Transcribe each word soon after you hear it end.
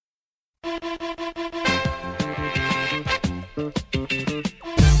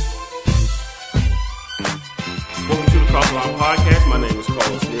my podcast. My name is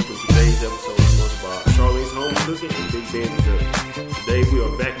Carlos Smith, and today's episode is sponsored by Charlene's Home Cooking and Big Ben Dessert. Today we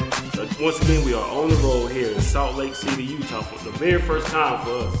are back. Once again, we are on the road here in Salt Lake City, Utah for the very first time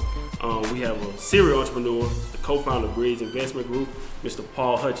for us. We have a serial entrepreneur, the co-founder of Bridge Investment Group, Mr.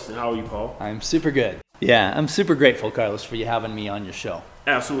 Paul Hutchinson. How are you, Paul? I'm super good. Yeah, I'm super grateful, Carlos, for you having me on your show.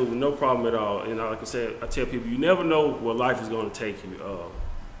 Absolutely, no problem at all. And like I said, I tell people, you never know where life is going to take you.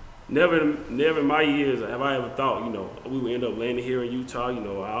 Never in my years have I ever thought, we would end up landing here in Utah.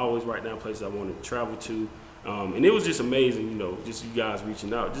 I always write down places I wanted to travel to. And it was just amazing, just you guys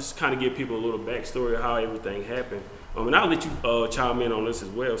reaching out, just kind of give people a little backstory of how everything happened. And I'll let you chime in on this as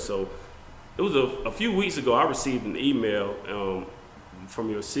well. So it was a few weeks ago, I received an email from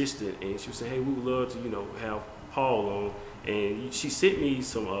your assistant, and she was saying, hey, we would love to, have Paul on. And she sent me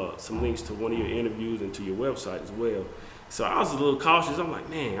some links to one of your interviews and to your website as well. So I was a little cautious. I'm like,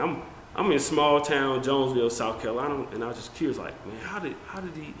 man, I'm in small town Jonesville, South Carolina, and I was just curious, like, man, how did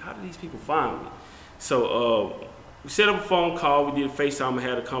these people find me? So we set up a phone call. We did a FaceTime and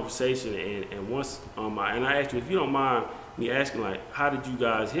had a conversation. And once and I asked you, if you don't mind me asking, like, how did you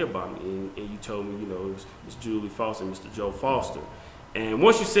guys hear about me? And you told me, it was Ms. Julie Foster and Mr. Joe Foster. And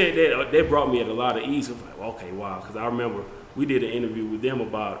once you said that brought me at a lot of ease. I was like, okay, wow, because I remember we did an interview with them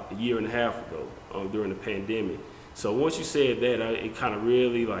about a year and a half ago during the pandemic. So once you said that, it kind of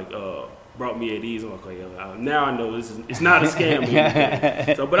really brought me at ease. I'm like, okay, now I know it's not a scam. Or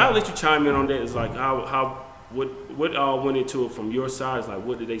anything. So, but I'll let you chime in on that. It's like what all went into it from your side? It's like,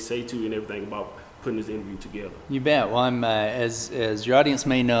 what did they say to you and everything about putting this interview together? You bet. Well, I'm as your audience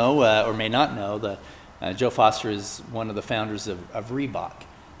may know or may not know, Joe Foster is one of the founders of Reebok.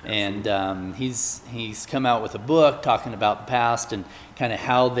 Absolutely. And he's come out with a book talking about the past and kind of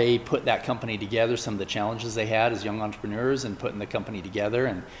how they put that company together, some of the challenges they had as young entrepreneurs and putting the company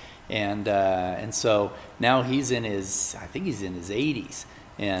together, and so now he's in his 80s,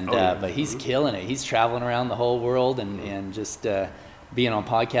 but he's killing it. He's traveling around the whole world and just being on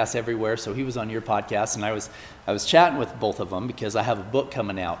podcasts everywhere. So he was on your podcast, and I was chatting with both of them because I have a book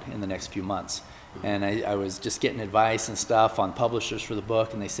coming out in the next few months. And I was just getting advice and stuff on publishers for the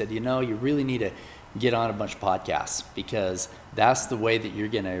book, and they said, you really need to get on a bunch of podcasts because that's the way that you're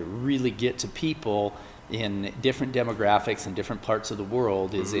going to really get to people in different demographics and different parts of the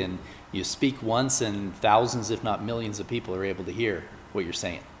world. Is in you speak once and thousands, if not millions, of people are able to hear what you're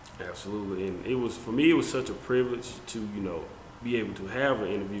saying. Absolutely, and it was such a privilege to be able to have an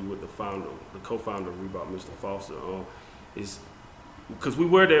interview with the co-founder of Reebok, Mr. Foster. Because we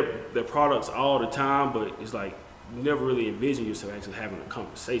wear their products all the time, but it's like you never really envision yourself actually having a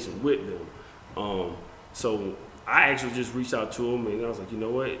conversation with them. So I actually just reached out to them, and I was like, you know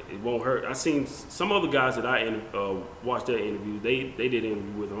what, it won't hurt. I seen some other guys that I watched their interviews. They did an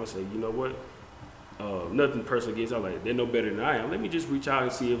interview with them. I said, you know what, nothing personal against them. Like, they're no better than I am. Let me just reach out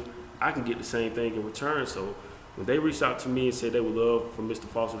and see if I can get the same thing in return. So when they reached out to me and said they would love for Mr.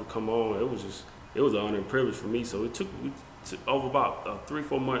 Foster to come on, it was an honor and privilege for me. So it took over about a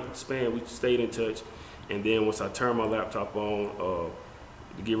 3-4 month span, we stayed in touch. And then once I turned my laptop on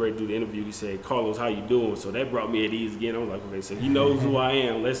to get ready to do the interview, he said, Carlos, how you doing? So that brought me at ease again. I was like, okay, so he knows who I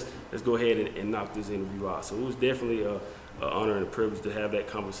am. Let's go ahead and knock this interview out. So it was definitely an honor and a privilege to have that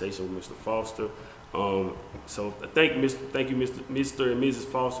conversation with Mr. Foster. So thank you, Mr. and Mrs.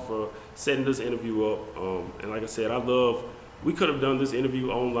 Foster, for setting this interview up. And like I said, we could have done this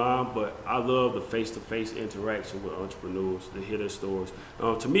interview online, but I love the face-to-face interaction with entrepreneurs to hear their stories.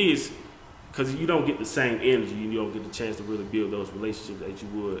 To me, it's because you don't get the same energy, you don't get the chance to really build those relationships that you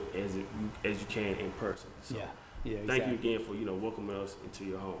would as you can in person. So yeah, exactly. Thank you again for welcoming us into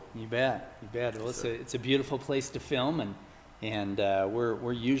your home. You bet. Well, it's a beautiful place to film, and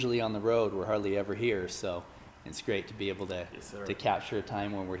we're usually on the road. We're hardly ever here, so it's great to be able to capture a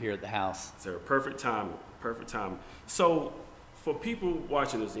time when we're here at the house. Sir, perfect timing. So, for people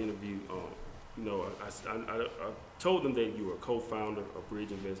watching this interview, I told them that you were a co-founder of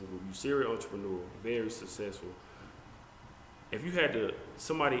Bridge Investment Group. You're a serial entrepreneur, very successful. If you had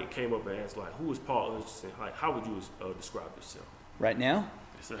somebody came up and asked, like, who is Paul Hutchinson? Like, how would you describe yourself? Right now?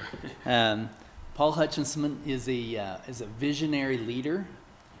 Yes, sir. Paul Hutchinson is a visionary leader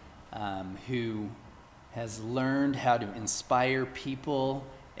who has learned how to inspire people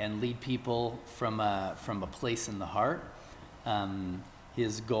and lead people from a place in the heart.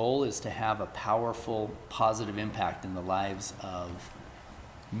 His goal is to have a powerful, positive impact in the lives of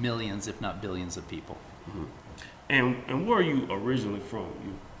millions, if not billions, of people. Mm-hmm. And where are you originally from?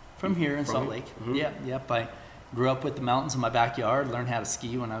 From here in Salt Lake. Mm-hmm. Yep. I grew up with the mountains in my backyard, learned how to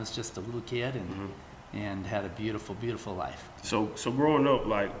ski when I was just a little kid, and had a beautiful, beautiful life. So growing up,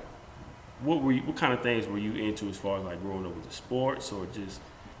 like, what kind of things were you into as far as like growing up with the sports or just?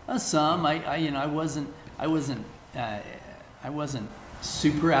 Some. I wasn't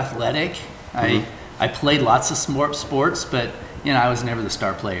super athletic. I played lots of sports, but I was never the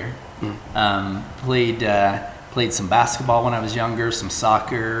star player. Played some basketball when I was younger, some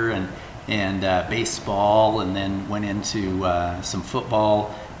soccer and baseball, and then went into some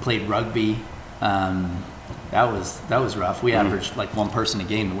football. Played rugby. That was rough. We averaged like one person a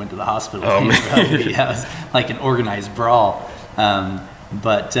game that went to the hospital. Oh, man. Yeah, it was like an organized brawl.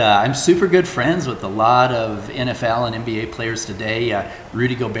 But I'm super good friends with a lot of NFL and NBA players today.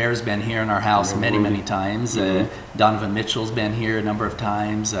 Rudy Gobert's been here in our house many times. Donovan Mitchell's been here a number of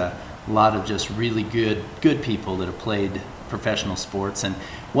times. A lot of just really good people that have played professional sports. And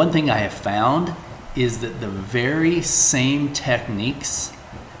one thing I have found is that the very same techniques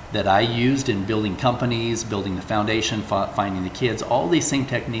that I used in building companies, building the foundation, finding the kids, all these same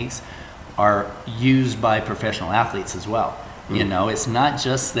techniques are used by professional athletes as well. It's not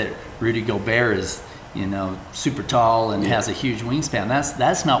just that Rudy Gobert is, super tall and has a huge wingspan.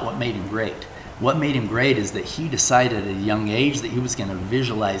 That's not what made him great. What made him great is that he decided at a young age that he was going to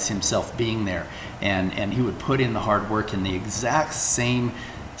visualize himself being there, and he would put in the hard work, in the exact same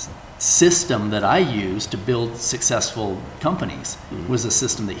system that I used to build successful companies was a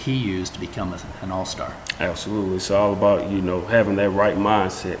system that he used to become an all-star. Absolutely. It's all about, having that right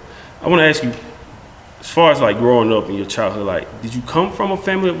mindset. I want to ask you, as far as like growing up in your childhood, like, did you come from a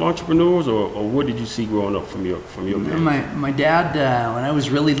family of entrepreneurs, or what did you see growing up from your parents? My dad, when I was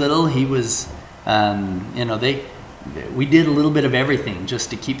really little, he was, we did a little bit of everything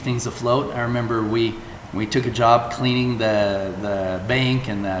just to keep things afloat. I remember we took a job cleaning the bank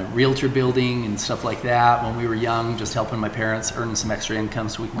and the realtor building and stuff like that when we were young, just helping my parents, earning some extra income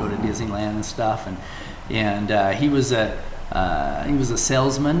so we could go to Disneyland and stuff. And he was a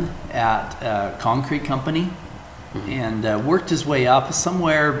salesman at a concrete company, and worked his way up.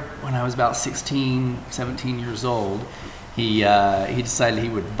 Somewhere when I was about 16, 17 years old, he decided he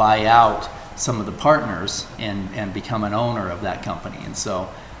would buy out some of the partners and become an owner of that company. And so,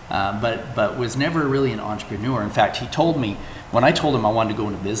 but was never really an entrepreneur. In fact, he told me, when I told him I wanted to go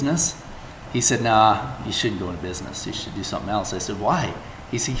into business, he said, "Nah, you shouldn't go into business. You should do something else." I said, "Why?"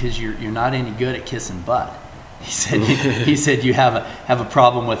 He said, "Because you're not any good at kissing butt." He said you have a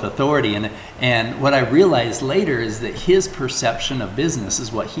problem with authority, and what I realized later is that his perception of business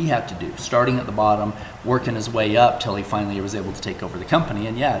is what he had to do, starting at the bottom, working his way up till he finally was able to take over the company.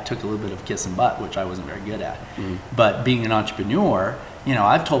 And yeah, it took a little bit of kissing butt, which I wasn't very good at. But being an entrepreneur,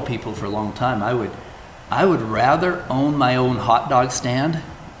 I've told people for a long time I would rather own my own hot dog stand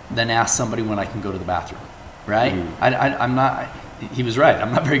than ask somebody when I can go to the bathroom. Right? I'm not. He was right.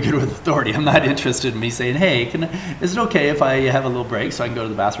 I'm not very good with authority. I'm not interested in me saying, "Hey, is it okay if I have a little break so I can go to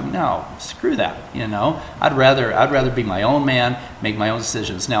the bathroom?" No, screw that. I'd rather be my own man, make my own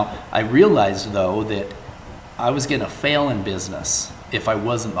decisions. Now, I realized though that I was going to fail in business if I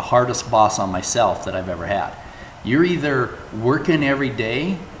wasn't the hardest boss on myself that I've ever had. You're either working every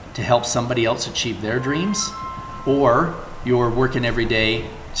day to help somebody else achieve their dreams, or you're working every day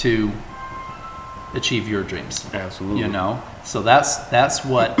to achieve your dreams. Absolutely. So that's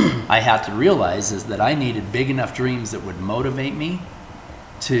what I had to realize, is that I needed big enough dreams that would motivate me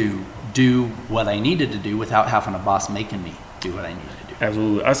to do what I needed to do without having a boss making me do what I needed to do.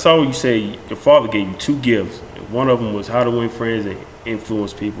 Absolutely. I saw you say your father gave you 2 gifts. One of them was How to Win Friends and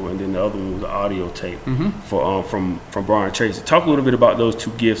Influence People, and then the other one was an audio tape from Brian Tracy. Talk a little bit about those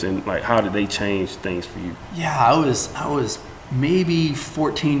 2 gifts and like how did they change things for you? Yeah, I was maybe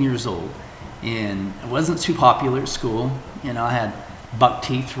 14 years old. And I wasn't too popular at school. I had buck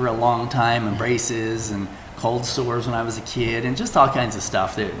teeth for a long time, and braces, and cold sores when I was a kid, and just all kinds of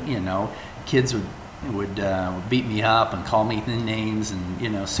stuff that, kids would beat me up and call me names,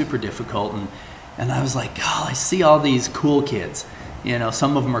 and, super difficult. And I was like, God, I see all these cool kids.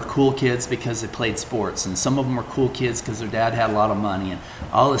 Some of them are cool kids because they played sports, and some of them are cool kids because their dad had a lot of money and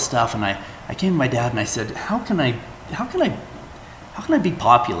all this stuff. And I came to my dad and I said, how can I be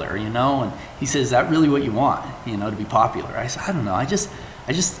popular, And he said, "Is that really what you want, to be popular?" I said, "I don't know. I just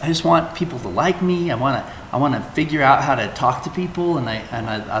want people to like me. I want to figure out how to talk to people, and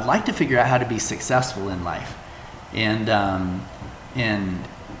I'd like to figure out how to be successful in life." And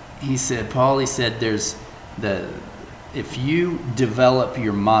he said, "Paul," he said, if you develop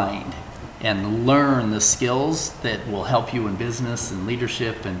your mind and learn the skills that will help you in business and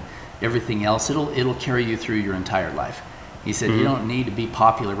leadership and everything else, it'll carry you through your entire life." He said, "You don't need to be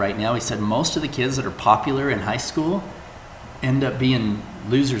popular right now." He said, "Most of the kids that are popular in high school end up being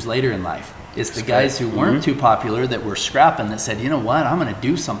losers later in life. It's the guys who weren't too popular that were scrapping, that said, you know what, I'm going to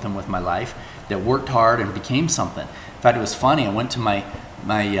do something with my life, that worked hard and became something. In fact, it was funny. I went to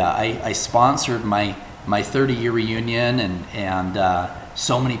I sponsored my 30-year reunion, and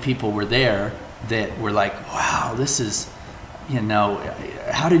so many people were there that were like, wow, this is,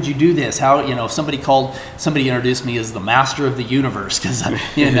 how did you do this? How, somebody introduced me as the master of the universe, because,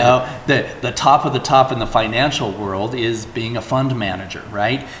 the top of the top in the financial world is being a fund manager,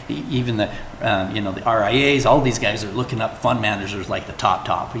 right? Even the RIAs, all these guys are looking up fund managers like the top,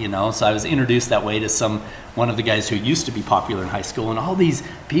 So I was introduced that way to one of the guys who used to be popular in high school, and all these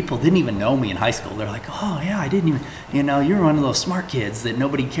people didn't even know me in high school. They're like, oh yeah, I didn't even, you're one of those smart kids that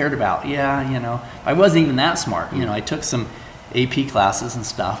nobody cared about. Yeah, I wasn't even that smart. I took some AP classes and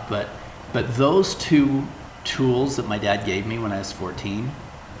stuff, but those two tools that my dad gave me when I was 14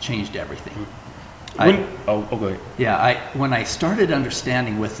 changed everything. Okay. Yeah, when I started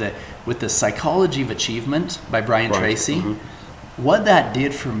understanding with the Psychology of Achievement by Brian Tracy, what that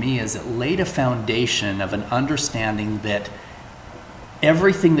did for me is it laid a foundation of an understanding that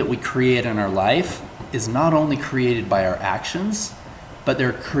everything that we create in our life is not only created by our actions, but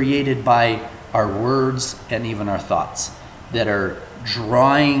they're created by our words and even our thoughts, that are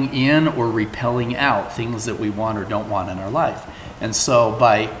drawing in or repelling out things that we want or don't want in our life. And so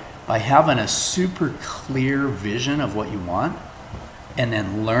by having a super clear vision of what you want, and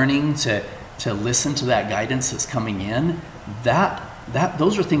then learning to listen to that guidance that's coming in,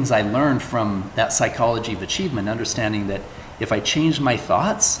 those are things I learned from that Psychology of Achievement, understanding that if I changed my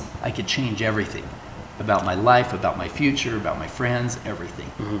thoughts, I could change everything about my life, about my future, about my friends,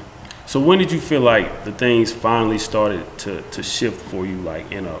 everything. So when did you feel like the things finally started to shift for you,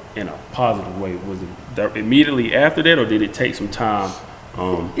 like in a positive way? Was it immediately after that, or did it take some time?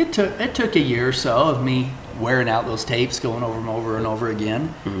 It took a year or so of me wearing out those tapes, going over them over and over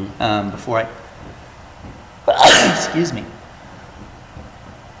again, before I excuse me.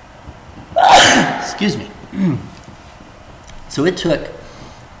 So it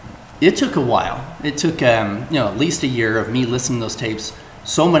took a while. It took at least a year of me listening to those tapes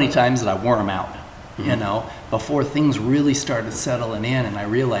so many times that I wore them out, before things really started settling in, and I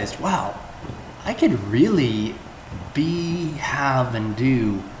realized, wow, I could really have and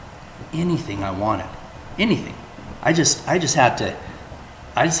do anything I wanted. Anything. I just had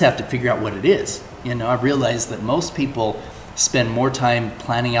to figure out what it is. I realized that most people spend more time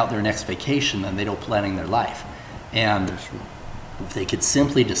planning out their next vacation than they do planning their life. And if they could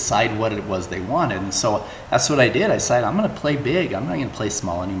simply decide what it was they wanted. And so that's what I did. I decided I'm going to play big. I'm not going to play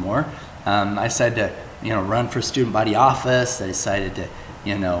small anymore. I decided to, run for student body office. I decided to,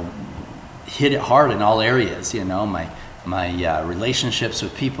 hit it hard in all areas. My relationships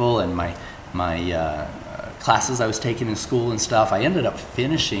with people and my classes I was taking in school and stuff. I ended up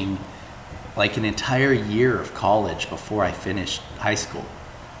finishing like an entire year of college before I finished high school.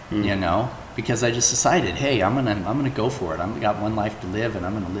 Because I just decided, hey, I'm gonna go for it. I've got one life to live, and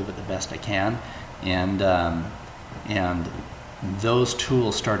I'm gonna live it the best I can. And those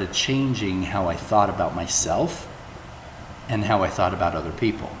tools started changing how I thought about myself and how I thought about other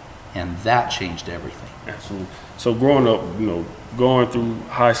people, and that changed everything. Absolutely. So growing up, going through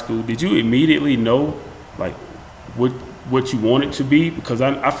high school, did you immediately know like what you wanted to be? Because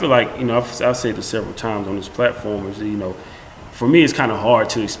I feel like I've said this several times on this platform is for me, it's kind of hard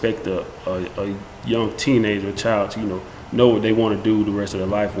to expect a young teenager or child to, know what they want to do the rest of their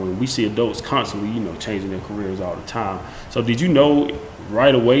life when we see adults constantly, changing their careers all the time. So did you know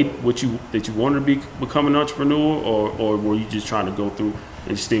right away that you wanted to become an entrepreneur, or were you just trying to go through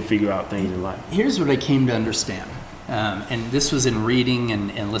and still figure out things in life? Here's what I came to understand, and this was in reading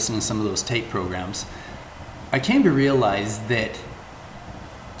and listening to some of those tape programs. I came to realize that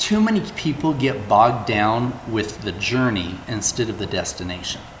too many people get bogged down with the journey instead of the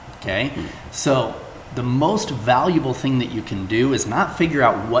destination, okay? So the most valuable thing that you can do is not figure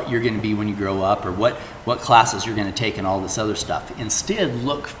out what you're going to be when you grow up, or what classes you're going to take and all this other stuff. Instead,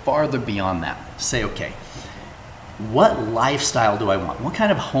 look farther beyond that. Say, okay, what lifestyle do I want? What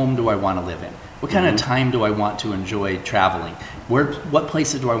kind of home do I want to live in? What kind of time do I want to enjoy traveling? What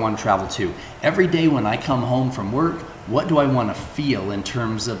places do I want to travel to? Every day when I come home from work, what do I want to feel in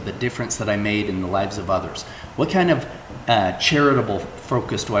terms of the difference that I made in the lives of others? What kind of charitable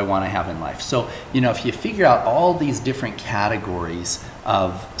focus do I want to have in life? So, if you figure out all these different categories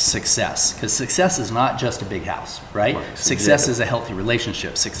of success, because success is not just a big house, right? Success is a healthy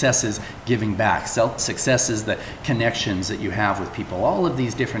relationship. Success is giving back. Success is the connections that you have with people, all of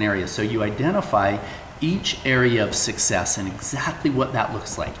these different areas. So you identify each area of success and exactly what that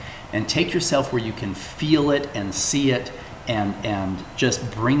looks like, and take yourself where you can feel it and see it and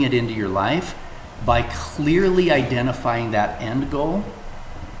just bring it into your life, by clearly identifying that end goal,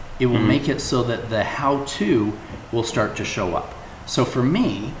 it will make it so that the how-to will start to show up. So for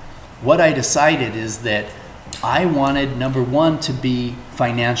me, what I decided is that I wanted, number one, to be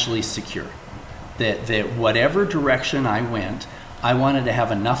financially secure. That whatever direction I went, I wanted to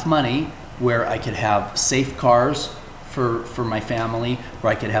have enough money where I could have safe cars for my family,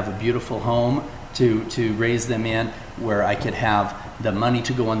 where I could have a beautiful home to raise them in, where I could have the money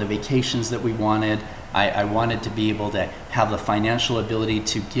to go on the vacations that we wanted. I wanted to be able to have the financial ability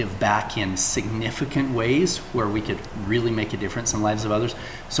to give back in significant ways where we could really make a difference in the lives of others.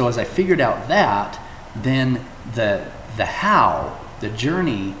 So as I figured out that, then the how, the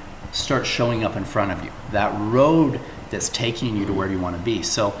journey starts showing up in front of you. That road that's taking you to where you want to be.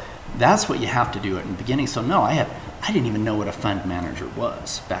 So that's what you have to do in the beginning. So no, I didn't even know what a fund manager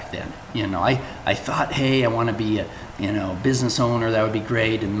was back then. I thought, hey, I want to be a business owner. That would be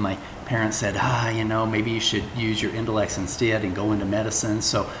great. And my parents said, maybe you should use your intellects instead and go into medicine.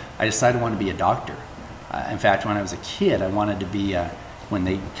 So I decided I wanted to be a doctor. In fact, when I was a kid, I wanted to be, when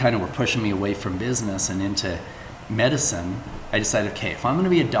they kind of were pushing me away from business and into medicine, I decided, okay, if I'm going to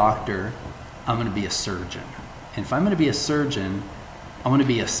be a doctor, I'm going to be a surgeon. And if I'm going to be a surgeon, I want to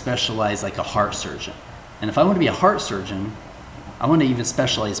be a specialized, like a heart surgeon. And if I want to be a heart surgeon, I want to even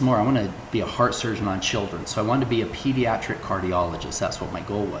specialize more. I want to be a heart surgeon on children. So I wanted to be a pediatric cardiologist. That's what my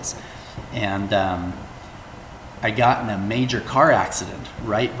goal was. And I got in a major car accident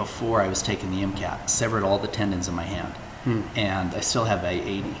right before I was taking the MCAT. Severed all the tendons in my hand. And I still have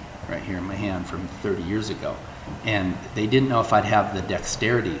A80 right here in my hand from 30 years ago. And they didn't know if I'd have the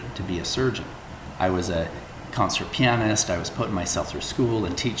dexterity to be a surgeon. I was a concert pianist. I was putting myself through school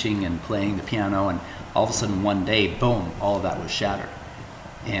and teaching and playing the piano, and all of a sudden one day, boom, all of that was shattered.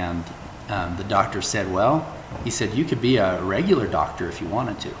 And the doctor said, he said, you could be a regular doctor if you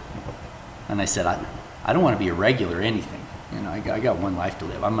wanted to. And I said, I don't want to be a regular anything. I got one life to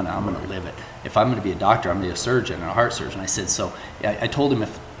live. I'm gonna live it. If I'm gonna be a doctor, I'm gonna be a surgeon, a heart surgeon. I said, so I told him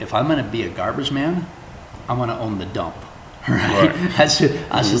if I'm gonna be a garbage man, I want to own the dump. Right? That's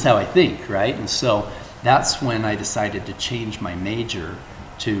just how I think, right? And so that's when I decided to change my major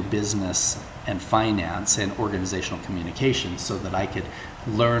to business and finance and organizational communication so that I could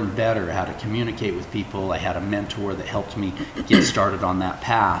learn better how to communicate with people. I had a mentor that helped me get started on that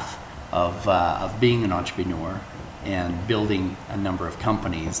path of being an entrepreneur and building a number of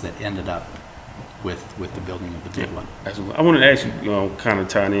companies that ended up with the building of the big one. Absolutely. I wanted to ask you, kind of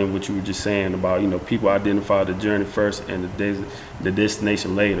tying in what you were just saying about, people identify the journey first and the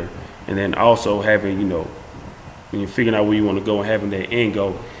destination later. And then also having, when you're figuring out where you want to go and having that end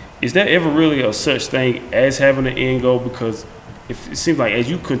goal, is there ever really a such thing as having an end goal? Because it seems like as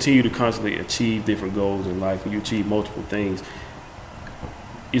you continue to constantly achieve different goals in life and you achieve multiple things,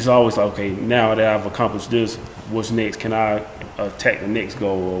 it's always like, okay, now that I've accomplished this, what's next? Can I attack the next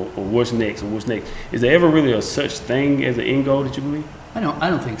goal, or what's next, or what's next? Is there ever really a such thing as an end goal that you believe? I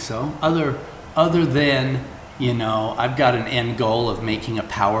don't think so. Other than, I've got an end goal of making a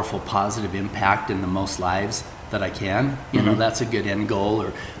powerful, positive impact in the most lives that I can. That's a good end goal,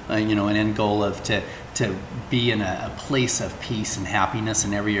 or an end goal of to be in a place of peace and happiness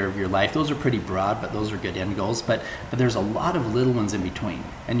in every area of your life. Those are pretty broad, but those are good end goals. But there's a lot of little ones in between.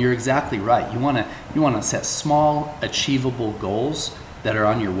 And you're exactly right. You want to set small, achievable goals that are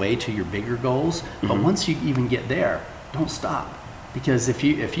on your way to your bigger goals. But once you even get there, don't stop. Because if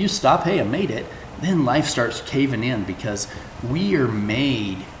you stop, hey, I made it, then life starts caving in, because we are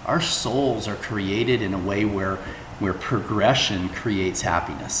made, our souls are created in a way where progression creates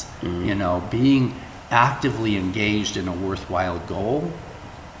happiness. Being actively engaged in a worthwhile goal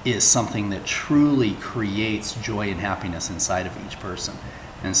is something that truly creates joy and happiness inside of each person.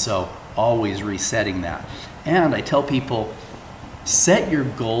 And so always resetting that. And I tell people, set your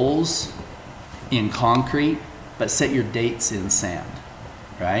goals in concrete, but set your dates in sand,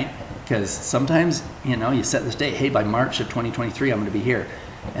 right? Because sometimes, you set this date, hey, by March of 2023, I'm going to be here.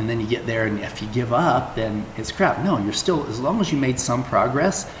 And then you get there, and if you give up, then it's crap. No, you're still, as long as you made some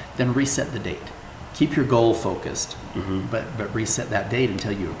progress, then reset the date. Keep your goal focused, but reset that date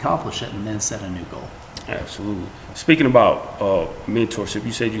until you accomplish it, and then set a new goal. Absolutely. Speaking about mentorship,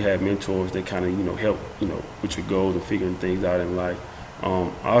 you said you had mentors that kind of, help, with your goals and figuring things out in life.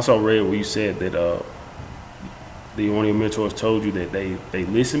 I also read where you said that one of your mentors told you that they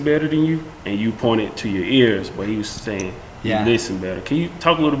listen better than you, and you pointed to your ears, but he was saying you listen better. Can you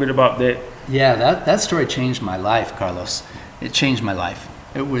talk a little bit about that? Yeah, that story changed my life, Carlos. It changed my life.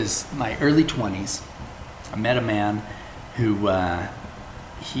 It was my early 20s. I met a man who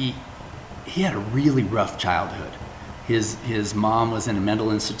he had a really rough childhood. His mom was in a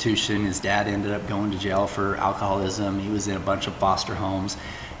mental institution. His dad ended up going to jail for alcoholism. He was in a bunch of foster homes,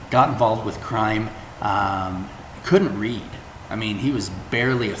 got involved with crime, couldn't read. I mean, he was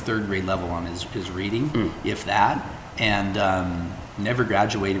barely a third grade level on his reading, if that, and never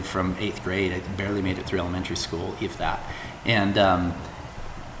graduated from 8th grade. I barely made it through elementary school, if that. And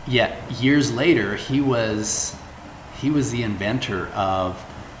yet years later, he was the inventor of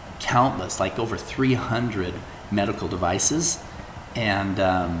countless, like over 300 medical devices, and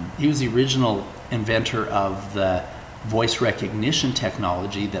he was the original inventor of the voice recognition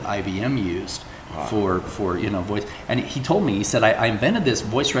technology that IBM used for voice. And he told me, he said, I invented this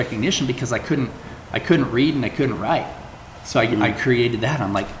voice recognition because I couldn't read and I couldn't write, so I created that.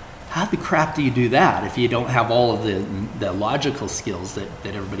 I'm like, how the crap do you do that if you don't have all of the logical skills that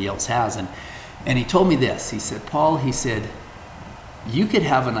everybody else has? And he told me this. He said, Paul, he said, you could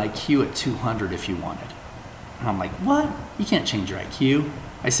have an IQ at 200 if you wanted. And I'm like, what? You can't change your IQ.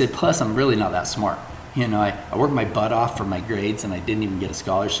 I said, plus I'm really not that smart. I worked my butt off for my grades and I didn't even get a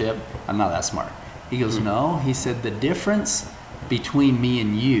scholarship. I'm not that smart. He goes, no. He said, the difference between me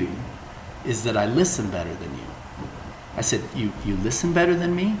and you is that I listen better than you. I said, you listen better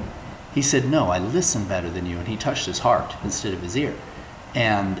than me? He said, no, I listen better than you. And he touched his heart instead of his ear.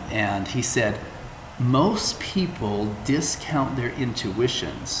 And he said, most people discount their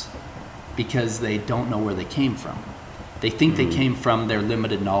intuitions because they don't know where they came from. They think they came from their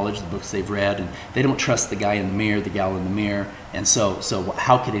limited knowledge, the books they've read, and they don't trust the guy in the mirror, the gal in the mirror, and so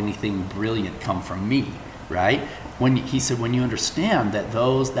how could anything brilliant come from me, right? He said, when you understand that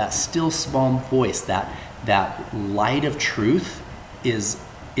that still small voice, that light of truth is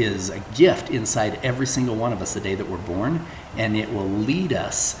a gift inside every single one of us the day that we're born, and it will lead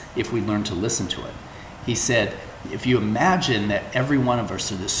us if we learn to listen to it. He said, if you imagine that every one of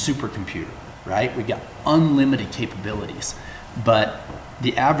us is a supercomputer, right? We got unlimited capabilities, but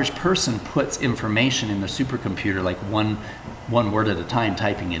the average person puts information in the supercomputer like one word at a time,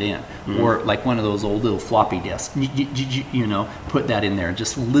 typing it in, or like one of those old little floppy disks, put that in there,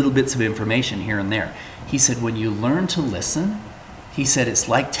 just little bits of information here and there. He said, when you learn to listen, he said, it's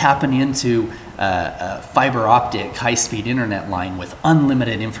like tapping into a fiber optic high-speed internet line with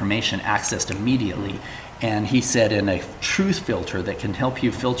unlimited information accessed immediately. And he said, in a truth filter that can help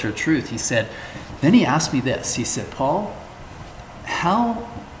you filter truth, he said, then he asked me this. He said, Paul, how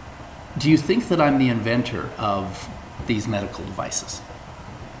do you think that I'm the inventor of these medical devices?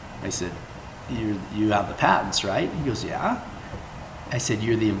 I said, you have the patents, right? He goes, yeah. I said,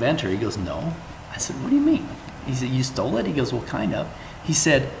 you're the inventor. He goes, no. I said, what do you mean? He said, you stole it? He goes, well, kind of. He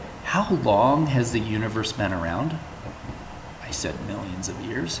said, how long has the universe been around? I said, millions of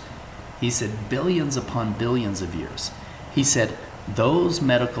years. He said, billions upon billions of years. He said, those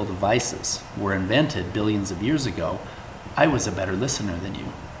medical devices were invented billions of years ago. I was a better listener than you.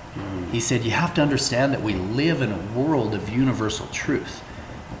 He said, you have to understand that we live in a world of universal truth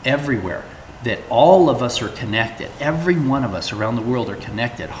everywhere, that all of us are connected. Every one of us around the world are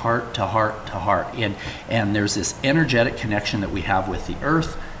connected, heart to heart to heart. And there's this energetic connection that we have with the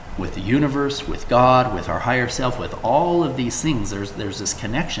earth, with the universe, with God, with our higher self, with all of these things. There's this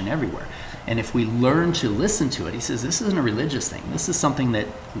connection everywhere. And if we learn to listen to it, he says, this isn't a religious thing. This is something that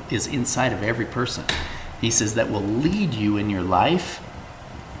is inside of every person. He says that will lead you in your life,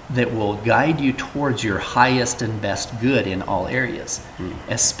 that will guide you towards your highest and best good in all areas,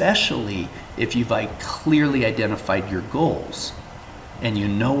 especially if you've clearly identified your goals and you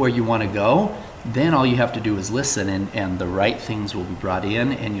know where you want to go. Then all you have to do is listen, and the right things will be brought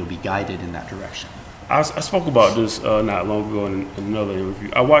in, and you'll be guided in that direction. I spoke about this not long ago in another interview.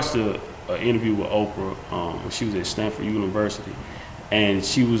 I watched an interview with Oprah when she was at Stanford University, and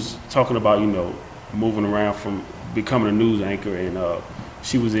she was talking about, moving around from becoming a news anchor, and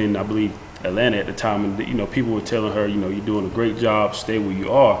she was in, I believe, Atlanta at the time, and people were telling her, you're doing a great job, stay where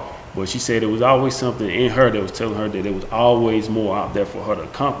you are. But she said there was always something in her that was telling her that there was always more out there for her to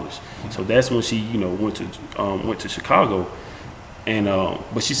accomplish. So that's when she, went to Chicago, and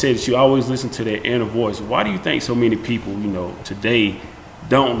but she said she always listened to that inner voice. Why do you think so many people, today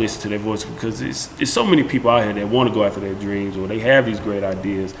don't listen to their voice? Because it's so many people out here that want to go after their dreams, or they have these great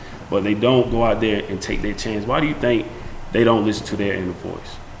ideas, but they don't go out there and take their chance. Why do you think they don't listen to their inner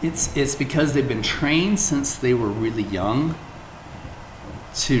voice? It's because they've been trained since they were really young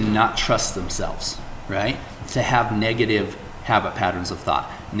to not trust themselves, right? To have negative habit patterns of thought,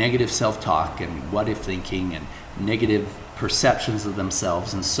 negative self-talk and what-if thinking and negative perceptions of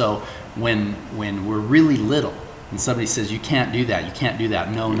themselves. And so when we're really little and somebody says, you can't do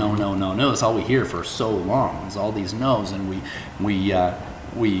that, no, it's all we hear for so long is all these no's, and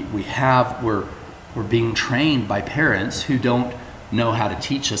we're being trained by parents who don't know how to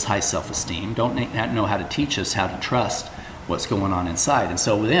teach us high self-esteem, don't know how to teach us how to trust what's going on inside. And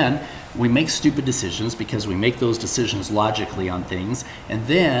so then we make stupid decisions because we make those decisions logically on things, and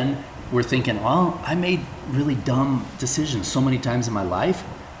then we're thinking, well, I made really dumb decisions so many times in my life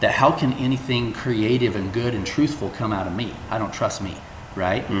that how can anything creative and good and truthful come out of me? I don't trust me,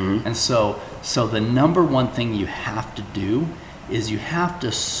 right? Mm-hmm. And so the number one thing you have to do is you have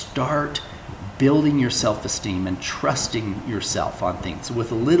to start building your self-esteem and trusting yourself on things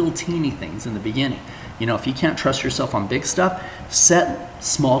with little teeny things in the beginning. You know, if you can't trust yourself on big stuff, set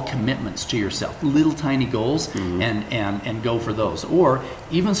small commitments to yourself, little tiny goals, mm-hmm. and go for those. Or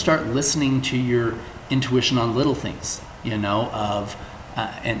even start listening to your intuition on little things, you know,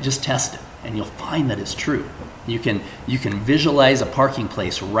 and just test it, and you'll find that it's true. You can visualize a parking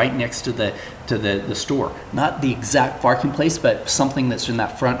place right next to the store. Not the exact parking place, but something that's in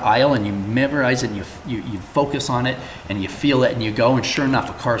that front aisle, and you memorize it, and you focus on it, and you feel it, and you go, and sure enough,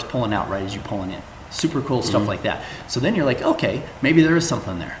 a car's pulling out right as you're pulling in. Super cool stuff, mm-hmm. like that. So then you're like, okay, maybe there is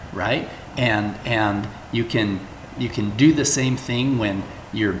something there, right? And you can do the same thing when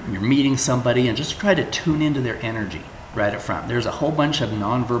you're meeting somebody, and just try to tune into their energy right up front. There's a whole bunch of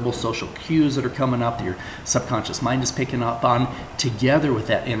nonverbal social cues that are coming up that your subconscious mind is picking up on, together with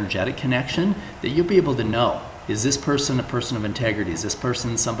that energetic connection, that you'll be able to know, is this person a person of integrity? Is this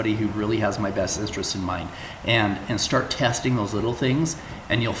person somebody who really has my best interest in mind? And start testing those little things,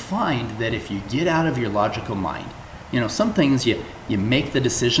 and you'll find that if you get out of your logical mind, you know, some things you make the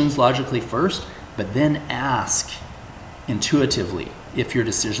decisions logically first, but then ask intuitively if your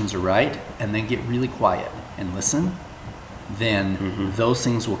decisions are right, and then get really quiet and listen, then mm-hmm. those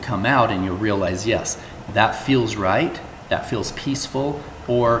things will come out, and you'll realize, yes, that feels right, that feels peaceful.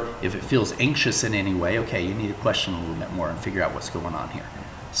 Or if it feels anxious in any way, okay, you need to question a little bit more and figure out what's going on here.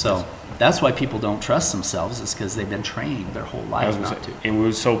 So that's why people don't trust themselves, is because they've been trained their whole life not to. And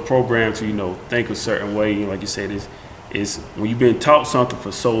we're so programmed to, you know, think a certain way. You know, like you said, is when you've been taught something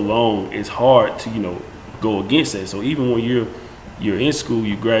for so long, it's hard to, you know, go against that. So even when you're in school,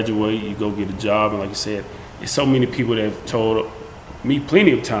 you graduate, you go get a job, and like you said, there's so many people that have told me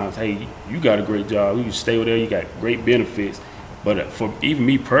plenty of times, hey, you got a great job, you can stay with there, you got great benefits. But for even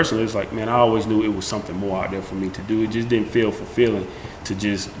me personally, it's like, man, I always knew it was something more out there for me to do. It just didn't feel fulfilling to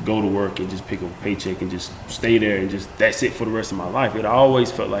just go to work and just pick up a paycheck and just stay there and just that's it for the rest of my life. It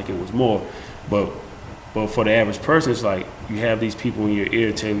always felt like it was more. But for the average person, it's like you have these people in your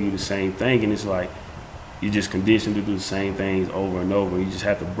ear telling you the same thing, and it's like you're just conditioned to do the same things over and over. You just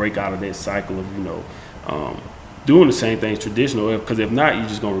have to break out of that cycle of, you know, doing the same things traditional, because if not, you're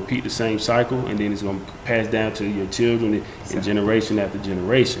just going to repeat the same cycle, and then it's going to pass down to your children and generation after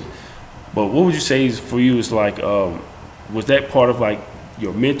generation. But what would you say is for you is like, was that part of like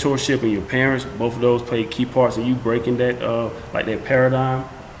your mentorship and your parents, both of those played key parts in you breaking that, like that paradigm?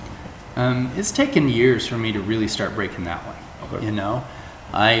 It's taken years for me to really start breaking that one. Okay. You know,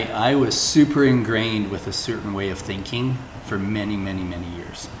 I was super ingrained with a certain way of thinking for many, many, many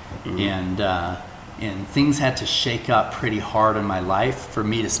years. Mm-hmm. And things had to shake up pretty hard in my life for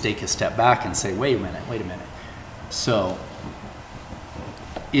me to take a step back and say, wait a minute. So,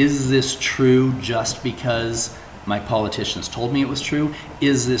 is this true just because my politicians told me it was true?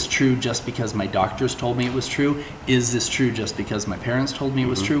 Is this true just because my doctors told me it was true? Is this true just because my parents told me it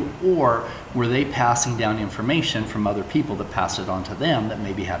was true? Or were they passing down information from other people that passed it on to them that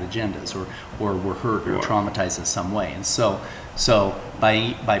maybe had agendas or were hurt or traumatized in some way? And so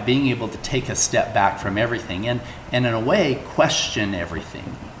by being able to take a step back from everything and in a way question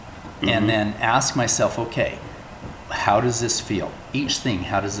everything, and then ask myself, okay, how does this feel? Each thing,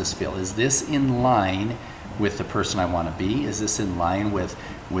 how does this feel? Is this in line with the person I want to be? Is this in line with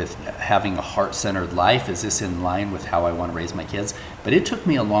having a heart-centered life? Is this in line with how I want to raise my kids? But it took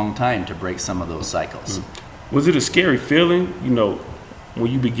me a long time to break some of those cycles. Was it a scary feeling, you know,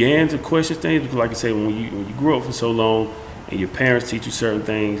 when you began to question things? Because like I say, when you grew up for so long and your parents teach you certain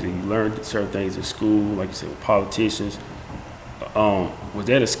things and you learned certain things in school, like you said, with politicians, was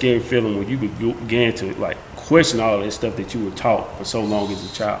that a scary feeling when you began to like question all of that stuff that you were taught for so long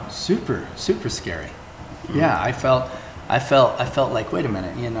as a child? Super, super scary. Yeah, I felt like, wait a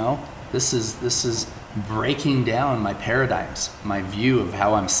minute, you know, this is breaking down my paradigms, my view of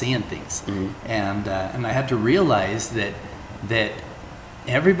how I'm seeing things, and I had to realize that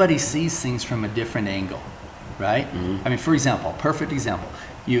everybody sees things from a different angle, right? I mean, for example, perfect example,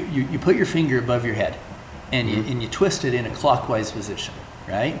 you put your finger above your head, and you twist it in a clockwise position,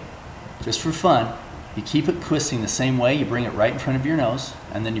 right? Just for fun. You keep it twisting the same way. You bring it right in front of your nose,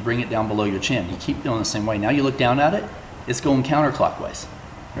 and then you bring it down below your chin. You keep doing the same way. Now you look down at it, it's going counterclockwise.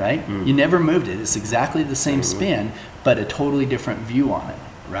 right? You never moved it. It's exactly the same spin, but a totally different view on it,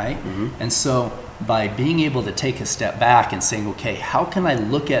 right? And so by being able to take a step back and saying, okay, how can I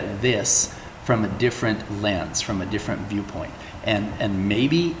look at this from a different lens, from a different viewpoint? And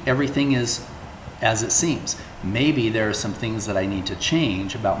maybe everything is as it seems. Maybe there are some things that I need to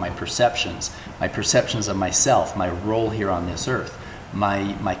change about my perceptions of myself, my role here on this earth,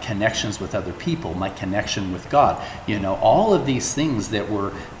 my connections with other people, my connection with God. You know, all of these things that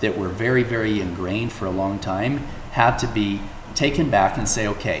were very, very ingrained for a long time had to be taken back and say,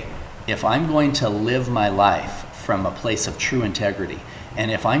 okay, if I'm going to live my life from a place of true integrity,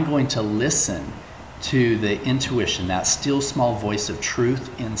 and if I'm going to listen to the intuition, that still small voice of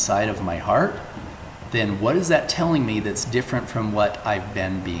truth inside of my heart, then what is that telling me that's different from what I've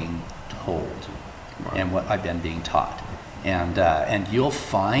been being told and what I've been being taught? And you'll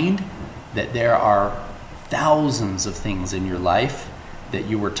find that there are thousands of things in your life that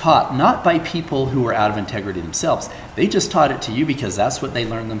you were taught, not by people who were out of integrity themselves. They just taught it to you because that's what they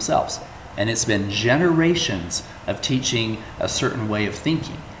learned themselves. And it's been generations of teaching a certain way of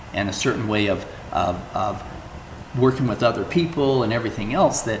thinking and a certain way of working with other people and everything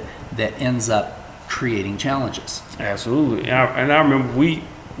else that ends up creating challenges. Absolutely. And I remember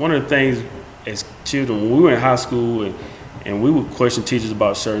one of the things as children, when we were in high school and we would question teachers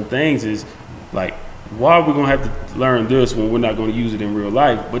about certain things is like, why are we going to have to learn this when we're not going to use it in real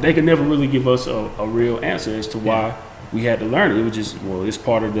life? But they could never really give us a real answer as to why we had to learn it. It was just, well, it's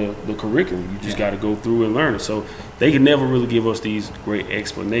part of the curriculum. You just got to go through and learn it. So they could never really give us these great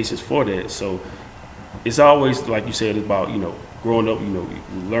explanations for that. So it's always, like you said, about, growing up, you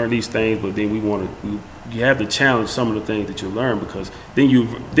learn these things, but then you have to challenge some of the things that you learn, because then you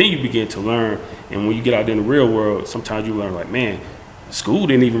begin to learn. And when you get out there in the real world, sometimes you learn like, man, school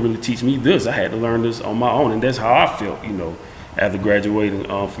didn't even really teach me this. I had to learn this on my own. And that's how I felt, after graduating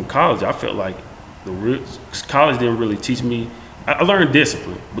from college. I felt like college didn't really teach me. I learned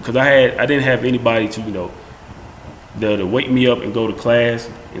discipline because I didn't have anybody to, to wake me up and go to class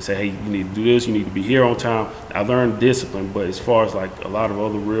and say, hey, you need to do this, you need to be here on time. I learned discipline, but as far as like a lot of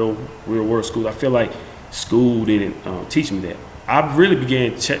other real world schools, I feel like school didn't teach me that. I really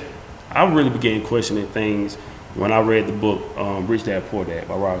began questioning things when I read the book Rich Dad Poor Dad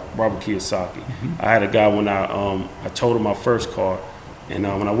by Robert Kiyosaki. I had a guy when I told him my first car, and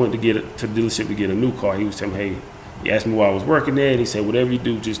when I went to the dealership to get a new car, he was telling me, hey, he asked me why I was working there, and he said, whatever you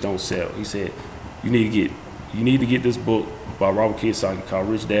do, just don't sell. He said, you need to get this book by Robert Kiyosaki called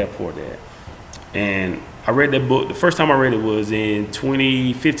Rich Dad Poor Dad. And I read that book. The first time I read it was in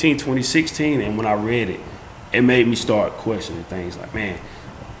 2015, 2016, and when I read it, it made me start questioning things like, man,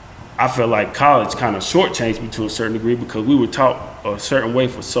 I felt like college kind of shortchanged me to a certain degree because we were taught a certain way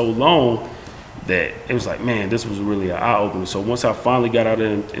for so long that it was like, man, this was really an eye-opener. So once I finally got out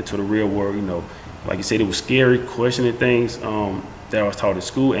there into the real world, like you said, it was scary, questioning things that I was taught at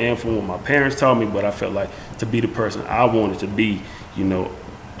school and from what my parents taught me, but I felt like to be the person I wanted to be,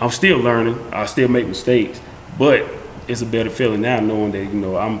 I'm still learning, I still make mistakes, but it's a better feeling now knowing that,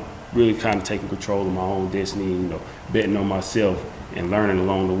 I'm really kind of taking control of my own destiny, betting on myself and learning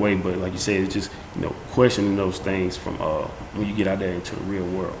along the way. But like you said, it's just, questioning those things from when you get out there into the real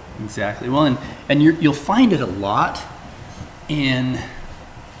world. Exactly. Well, and you'll find it a lot in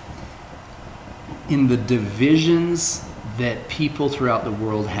the divisions that people throughout the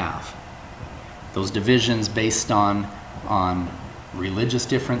world have. Those divisions based on religious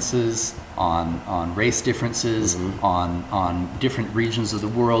differences, on race differences, on different regions of the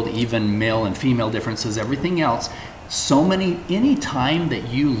world, even male and female differences, everything else. Any time that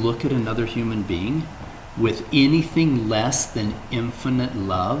you look at another human being with anything less than infinite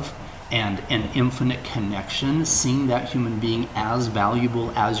love and an infinite connection, seeing that human being as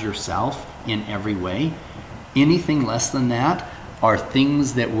valuable as yourself in every way, anything less than that are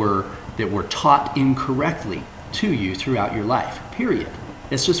things that were taught incorrectly to you throughout your life, period.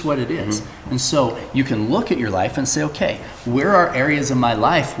 It's just what it is. And so you can look at your life and say, okay, where are areas of my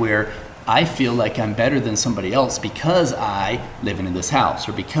life where I feel like I'm better than somebody else because I live in this house,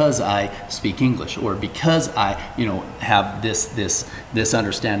 or because I speak English, or because I, have this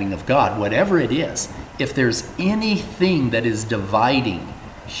understanding of God, whatever it is. If there's anything that is dividing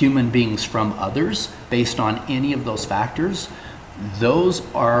human beings from others based on any of those factors, those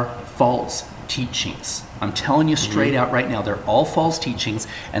are false teachings. I'm telling you straight out right now, they're all false teachings,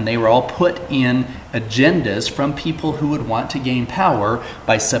 and they were all put in agendas from people who would want to gain power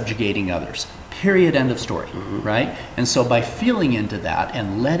by subjugating others. Period, end of story, right? And so by feeling into that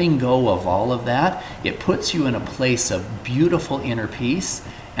and letting go of all of that, it puts you in a place of beautiful inner peace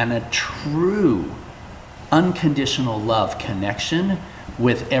and a true unconditional love connection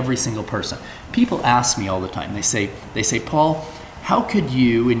with every single person. People ask me all the time, they say, Paul, how could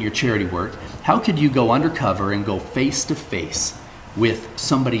you, in your charity work, how could you go undercover and go face to face with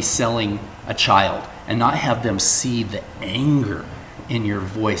somebody selling a child and not have them see the anger in your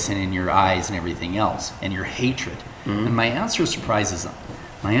voice and in your eyes and everything else, and your hatred? And my answer surprises them.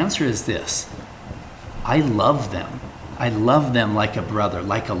 My answer is this: I love them. I love them like a brother,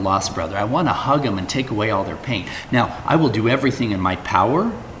 like a lost brother. I want to hug them and take away all their pain. Now, I will do everything in my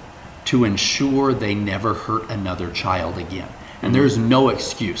power to ensure they never hurt another child again. And there's no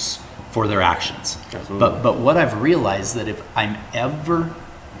excuse for their actions. But what I've realized, that if I'm ever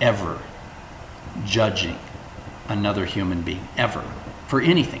judging another human being, ever, for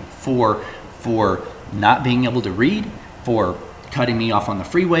anything, for not being able to read, for cutting me off on the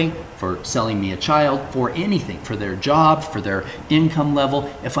freeway, for selling me a child, for anything, for their job, for their income level,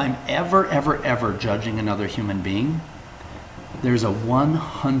 if I'm ever judging another human being, there's a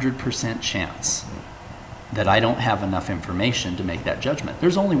 100% chance that I don't have enough information to make that judgment.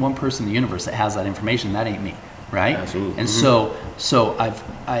 There's only one person in the universe that has that information. That ain't me, right? Absolutely. And so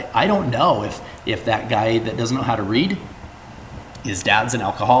I don't know if that guy that doesn't know how to read, his dad's an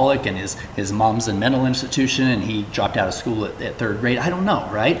alcoholic and his mom's in a mental institution and he dropped out of school at third grade. I don't know,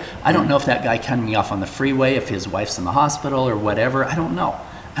 right? I don't know if that guy cutting me off on the freeway, if his wife's in the hospital or whatever. I don't know.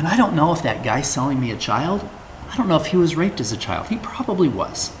 And I don't know if that guy selling me a child, I don't know if he was raped as a child. He probably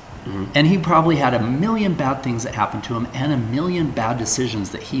was. And he probably had a million bad things that happened to him and a million bad decisions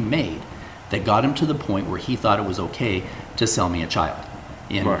that he made that got him to the point where he thought it was okay to sell me a child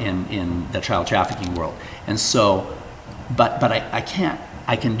in the child trafficking world. And so, but I can't,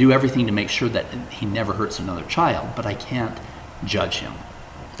 I can do everything to make sure that he never hurts another child, but I can't judge him.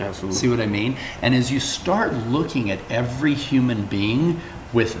 Absolutely. See what I mean? And as you start looking at every human being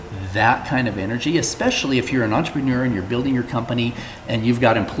with that kind of energy, especially if you're an entrepreneur and you're building your company and you've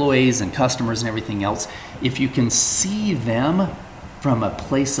got employees and customers and everything else, if you can see them from a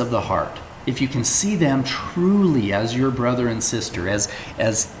place of the heart, if you can see them truly as your brother and sister,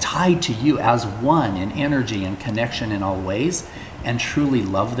 as tied to you, as one in energy and connection in all ways, and truly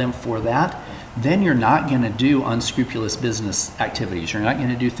love them for that, then you're not going to do unscrupulous business activities. You're not going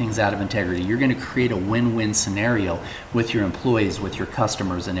to do things out of integrity. You're going to create a win-win scenario with your employees, with your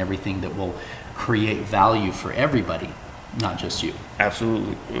customers, and everything that will create value for everybody, not just you.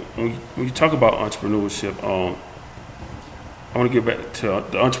 Absolutely. When you talk about entrepreneurship, I want to get back to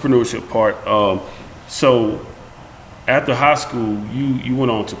the entrepreneurship part. So after high school, you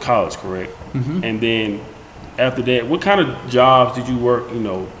went on to college, correct? Mm-hmm. And then after that, what kind of jobs did you work,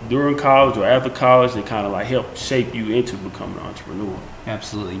 during college or after college that kind of like helped shape you into becoming an entrepreneur?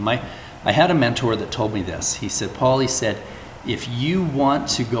 Absolutely. I had a mentor that told me this. He said, Paul, if you want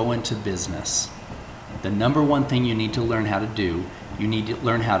to go into business, the number one thing you need to learn how to do, you need to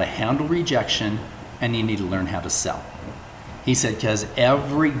learn how to handle rejection, and you need to learn how to sell. He said, because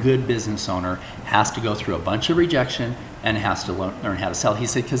every good business owner has to go through a bunch of rejection and has to learn how to sell. He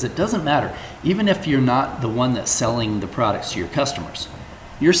said, because it doesn't matter. Even if you're not the one that's selling the products to your customers,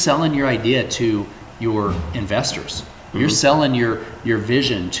 you're selling your idea to your investors. Mm-hmm. You're selling your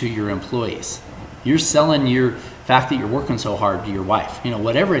vision to your employees. You're selling your fact that you're working so hard to your wife.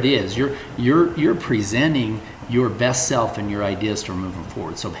 Whatever it is, you're presenting your best self and your ideas to moving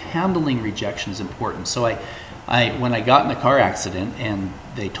forward. So handling rejection is important. So when I got in the car accident and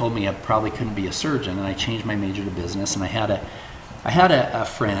they told me I probably couldn't be a surgeon, and I changed my major to business, and I had a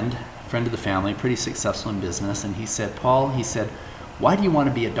friend of the family, pretty successful in business, and he said, Paul, why do you want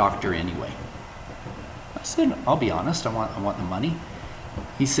to be a doctor anyway? I said, I'll be honest, I want the money.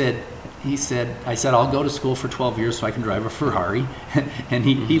 I said, I'll go to school for 12 years so I can drive a Ferrari. And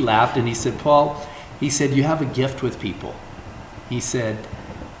he laughed and he said, Paul, you have a gift with people. He said,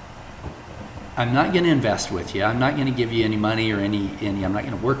 I'm not going to invest with you. I'm not going to give you any money or any. I'm not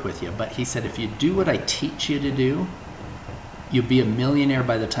going to work with you. But he said, if you do what I teach you to do, you'll be a millionaire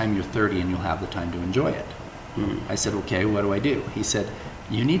by the time you're 30 and you'll have the time to enjoy it. I said, okay, what do I do? He said,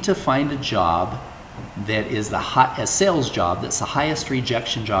 you need to find a job that is a sales job that's the highest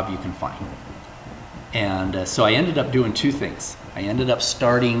rejection job you can find. And so I ended up doing two things. I ended up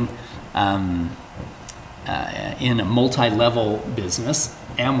starting in a multi-level business,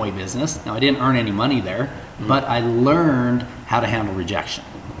 Amway business. Now, I didn't earn any money there, but I learned how to handle rejection,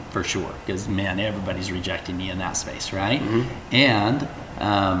 for sure, because, man, everybody's rejecting me in that space, right? Mm-hmm.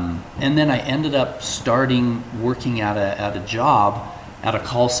 And then I ended up working at a job at a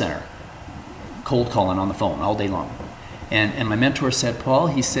call center, cold calling on the phone all day long. And my mentor said, Paul,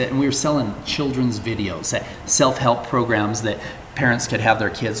 and we were selling children's videos, self-help programs that parents could have their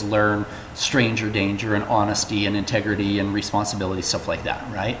kids learn stranger danger and honesty and integrity and responsibility, stuff like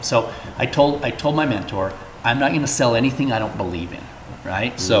that, right? So I told my mentor, I'm not going to sell anything I don't believe in,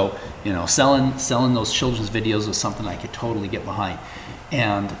 right? So, selling those children's videos was something I could totally get behind.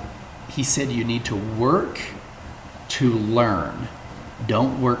 And he said, you need to work to learn,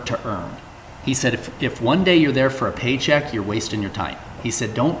 don't work to earn. He said, if one day you're there for a paycheck, you're wasting your time. He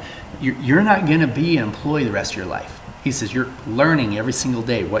said, you're not going to be an employee the rest of your life. He says, you're learning every single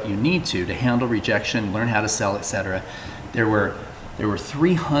day what you need to handle rejection, learn how to sell, etc. There were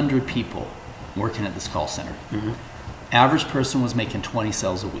 300 people working at this call center. Mm-hmm. Average person was making 20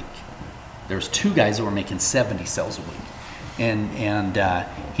 sales a week. There's 2 guys that were making 70 sales a week. And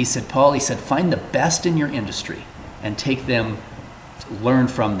he said, Paul, find the best in your industry and take them, learn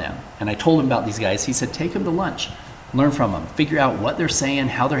from them. And I told him about these guys. He said, take them to lunch. Learn from them, figure out what they're saying,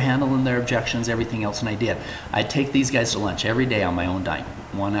 how they're handling their objections, everything else. And I did. I'd take these guys to lunch every day on my own dime,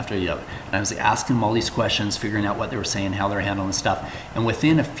 one after the other. And I was asking them all these questions, figuring out what they were saying, how they're handling stuff. And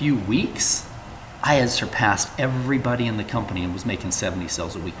within a few weeks, I had surpassed everybody in the company and was making 70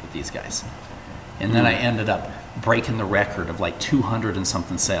 sales a week with these guys. And then I ended up breaking the record of like 200 and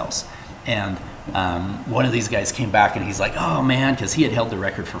something sales. And one of these guys came back and he's like, oh man, because he had held the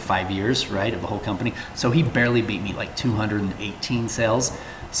record for 5 years, right, of the whole company. So he barely beat me, like 218 sales.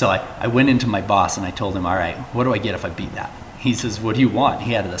 So I went into my boss and I told him, all right, what do I get if I beat that? He says, what do you want?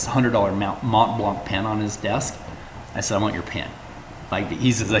 He had this $100 Mont Blanc pen on his desk. I said, I want your pen.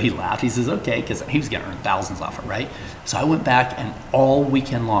 He says, he laughed. He says, okay, because he was going to earn thousands off it, right? So I went back and all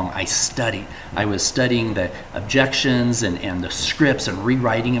weekend long I studied. I was studying the objections and the scripts and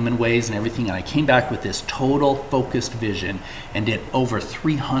rewriting them in ways and everything. And I came back with this total focused vision and did over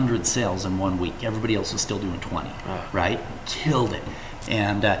 300 sales in 1 week. Everybody else was still doing 20, right? Killed it.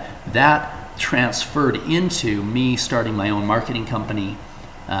 And that transferred into me starting my own marketing company.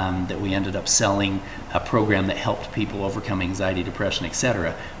 That we ended up selling a program that helped people overcome anxiety, depression,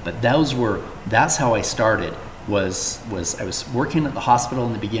 etc. But that's how I started. Was I was working at the hospital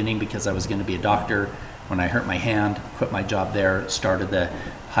in the beginning because I was going to be a doctor. When I hurt my hand, quit my job there, started the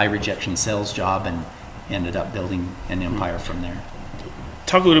high rejection sales job, and ended up building an empire from there.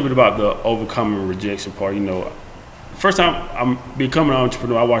 Talk a little bit about the overcoming rejection part. First time I'm becoming an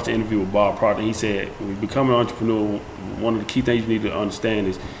entrepreneur, I watched an interview with Bob Proctor. He said, when you become an entrepreneur, one of the key things you need to understand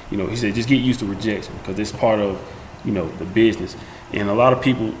is, he said, just get used to rejection because it's part of, the business. And a lot of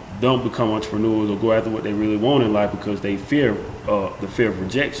people don't become entrepreneurs or go after what they really want in life because they fear, the fear of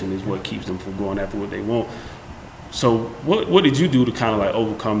rejection is what keeps them from going after what they want. So what did you do to kind of like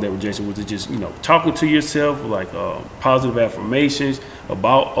overcome that rejection? Was it just, talking to yourself, like positive affirmations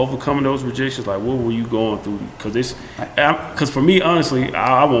about overcoming those rejections? Like what were you going through? Because for me, honestly,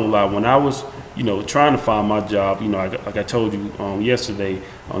 I won't lie. When I was, trying to find my job, like I told you yesterday,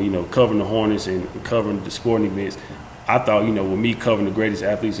 covering the Hornets and covering the sporting events, I thought, with me covering the greatest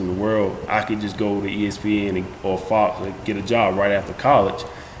athletes in the world, I could just go to ESPN or Fox and get a job right after college.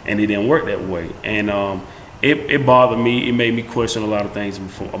 And it didn't work that way. And it bothered me. It made me question a lot of things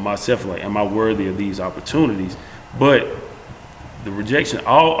for myself. Like, am I worthy of these opportunities? But the rejection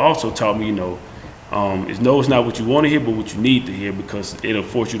also taught me, it's not what you want to hear, but what you need to hear, because it'll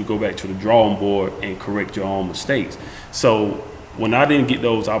force you to go back to the drawing board and correct your own mistakes. So when I didn't get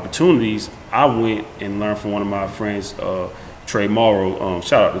those opportunities, I went and learned from one of my friends, Trey Morrow.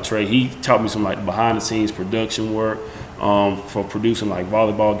 Shout out to Trey. He taught me some like behind the scenes production work. For producing like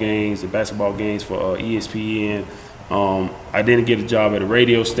volleyball games and basketball games for ESPN. I didn't get a job at a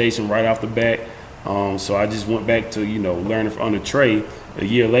radio station right off the bat, so I just went back to learning under Trey. A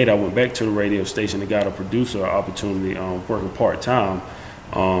year later, I went back to the radio station and got a producer opportunity, working part time.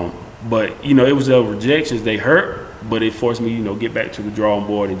 But it was the rejections, they hurt, but it forced me get back to the drawing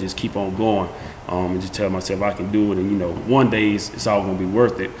board and just keep on going, and just tell myself I can do it, and one day it's all gonna be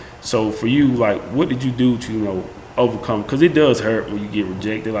worth it. So for you, like, what did you do to overcome, because it does hurt when you get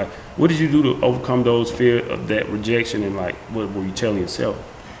rejected? Like, what did you do to overcome those fear of that rejection, and like what were you telling yourself?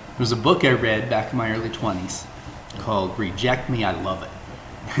 There was a book I read back in my early 20s called Reject Me, I Love It.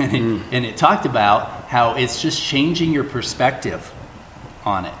 And it talked about how it's just changing your perspective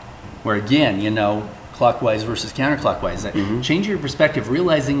on it, where again, clockwise versus counterclockwise, change your perspective,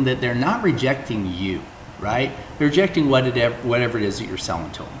 realizing that they're not rejecting you, right? They're rejecting whatever it is that you're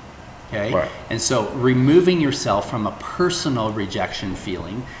selling to them. Okay? Right. And so removing yourself from a personal rejection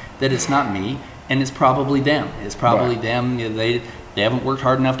feeling that it's not me and it's probably them. It's probably right. them. They haven't worked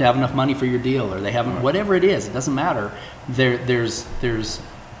hard enough to have enough money for your deal, or they haven't, right. Whatever it is, it doesn't matter. There's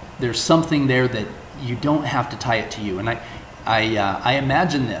something there that you don't have to tie it to you. And I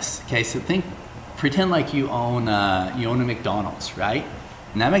imagine this. Okay, so think pretend like you own a McDonald's, right?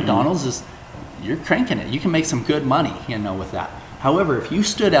 And that McDonald's is, you're cranking it. You can make some good money, with that. However, if you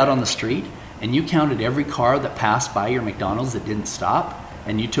stood out on the street and you counted every car that passed by your McDonald's that didn't stop,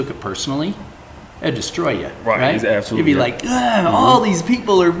 and you took it personally, it'd destroy you. Right? Absolutely. You'd be like, all these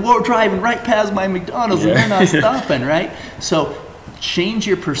people are driving right past my McDonald's and they're not stopping, right? So change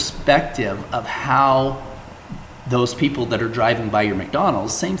your perspective of how those people that are driving by your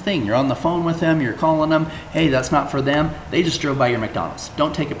McDonald's, same thing. You're on the phone with them, you're calling them, hey, that's not for them. They just drove by your McDonald's.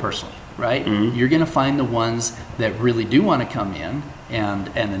 Don't take it personally, right? You're going to find the ones that really do want to come in, and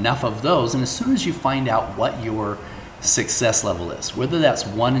enough of those. And as soon as you find out what your success level is, whether that's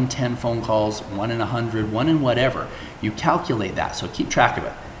 1 in 10 phone calls, 1 in 100, 1 in whatever, you calculate that. So keep track of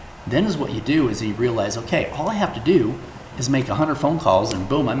it. Then is what you do is you realize, okay, all I have to do is make 100 phone calls and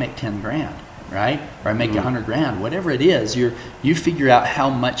boom, I make 10 grand, right? Or I make 100 grand, whatever it is, you figure out how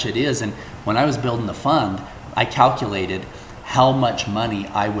much it is. And when I was building the fund, I calculated how much money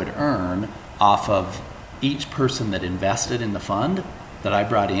I would earn off of each person that invested in the fund that I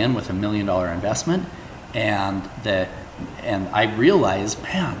brought in with $1 million investment. And I realized,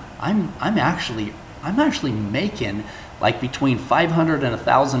 man, I'm actually making like between $500 and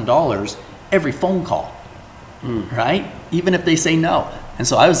 $1,000 every phone call, right? Even if they say no. And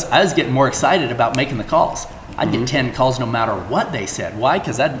so I was getting more excited about making the calls. I'd get 10 calls no matter what they said. Why?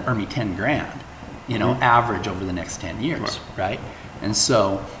 Because that'd earn me 10 grand, average over the next 10 years, right? And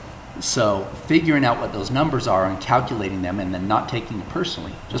so figuring out what those numbers are and calculating them and then not taking it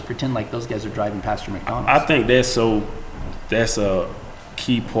personally. Just pretend like those guys are driving past your McDonald's. I think that's a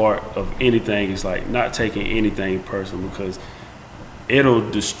key part of anything, is like not taking anything personal, because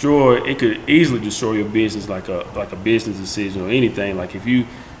it could easily destroy your business, like a business decision or anything. Like if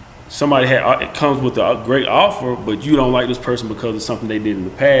it comes with a great offer, but you don't like this person because of something they did in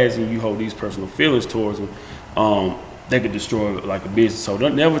the past, and you hold these personal feelings towards them, they could destroy like a business. So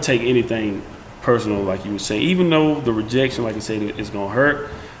don't never take anything personal, like you were saying. Even though the rejection, like I said, is gonna hurt,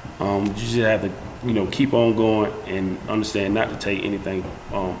 you just have to keep on going and understand not to take anything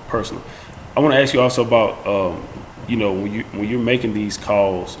personal. I want to ask you also about when you're making these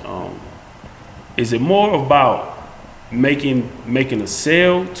calls, is it more about making a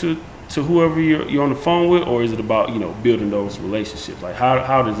sale to whoever you're on the phone with, or is it about building those relationships? Like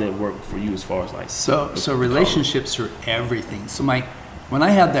how does that work for you as far as like so relationships are everything. So when I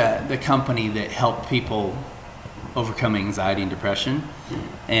had the company that helped people overcome anxiety and depression,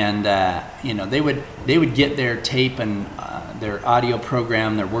 and they would get their tape and their audio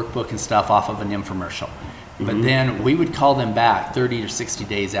program, their workbook and stuff off of an infomercial, but then we would call them back 30 or 60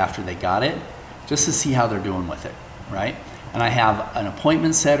 days after they got it just to see how they're doing with it, right? And I have an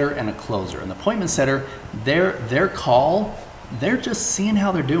appointment setter and a closer. And the appointment setter, their call, they're just seeing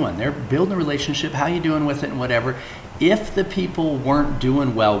how they're doing. They're building a relationship, how you doing with it and whatever. If the people weren't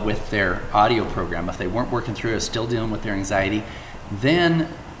doing well with their audio program, if they weren't working through it, still dealing with their anxiety, then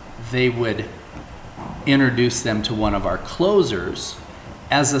they would introduce them to one of our closers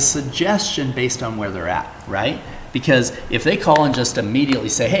as a suggestion based on where they're at, right? Because if they call and just immediately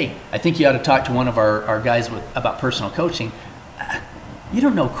say, hey, I think you ought to talk to one of our guys about personal coaching, you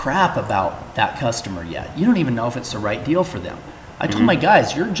don't know crap about that customer yet. You don't even know if it's the right deal for them. I told my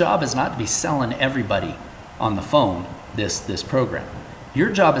guys, your job is not to be selling everybody on the phone this program. Your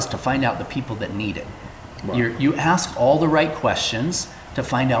job is to find out the people that need it. Wow. You ask all the right questions to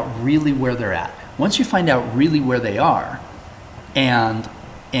find out really where they're at. Once you find out really where they are, and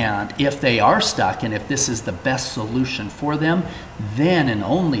if they are stuck, and if this is the best solution for them, then and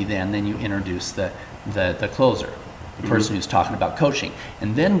only then you introduce the closer, the person who's talking about coaching.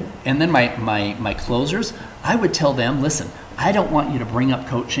 And then my closers, I would tell them, listen, I don't want you to bring up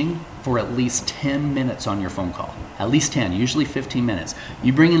coaching for at least 10 minutes on your phone call. At least 10, usually 15 minutes.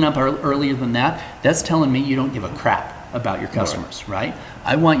 You bring it up earlier than that, that's telling me you don't give a crap about your customers, right?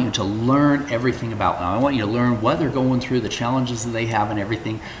 I want you to learn everything about them. I want you to learn what they're going through, the challenges that they have and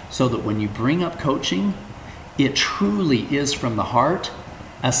everything, so that when you bring up coaching, it truly is from the heart,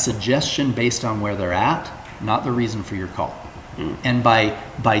 a suggestion based on where they're at, not the reason for your call. And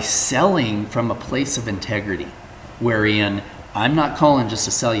by selling from a place of integrity, wherein I'm not calling just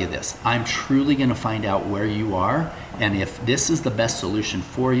to sell you this, I'm truly going to find out where you are, and if this is the best solution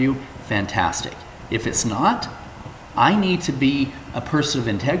for you, fantastic. If it's not, I need to be a person of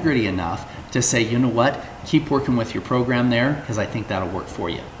integrity enough to say, you know what, keep working with your program there, because I think that'll work for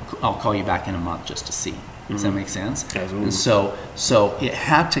you. I'll call you back in a month just to see. Does that make sense? Absolutely. And so it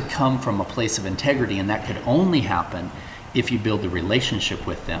had to come from a place of integrity, and that could only happen if you build the relationship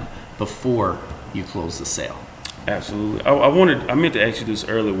with them before you close the sale. Absolutely. I meant to ask you this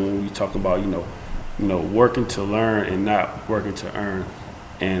earlier when we talk about, working to learn and not working to earn.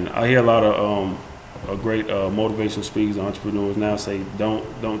 And I hear a lot of great motivational speakers, entrepreneurs now say,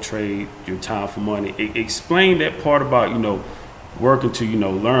 don't trade your time for money. Explain that part about, working to,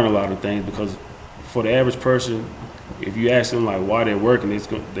 learn a lot of things, because for the average person, if you ask them like why they're working,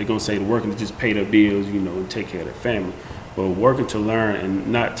 they're gonna say they're working to just pay their bills, and take care of their family. But working to learn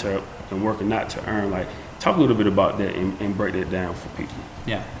and working not to earn, like talk a little bit about that and break that down for people.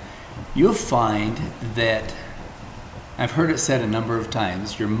 Yeah, you'll find that I've heard it said a number of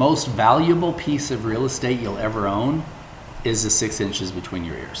times, your most valuable piece of real estate you'll ever own is the 6 inches between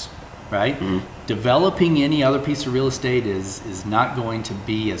your ears, right? Mm-hmm. Developing any other piece of real estate is not going to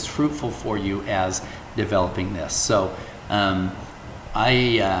be as fruitful for you as developing this. So I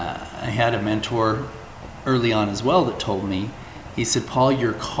had a mentor early on as well that told me, he said, Paul,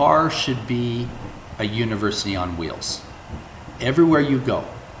 your car should be a university on wheels. Everywhere you go,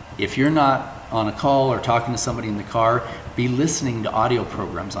 if you're not on a call or talking to somebody in the car, be listening to audio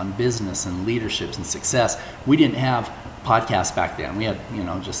programs on business and leadership and success. We didn't have podcasts back then. We had,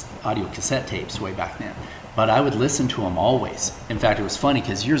 just audio cassette tapes way back then. But I would listen to them always. In fact, it was funny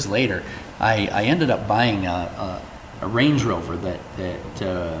because years later, I ended up buying a Range Rover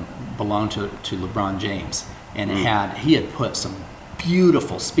that belonged to LeBron James. And he had put some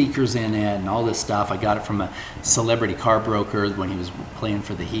beautiful speakers in it and all this stuff. I got it from a celebrity car broker when he was playing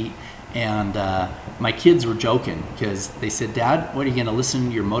for the Heat. And my kids were joking because they said, Dad, what are you going to listen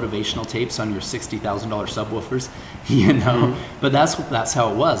to your motivational tapes on your $60,000 subwoofers? But that's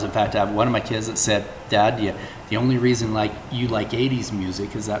how it was. In fact, I have one of my kids that said, Dad, the only reason you like 80s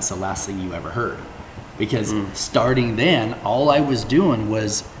music is that's the last thing you ever heard. Because starting then, all I was doing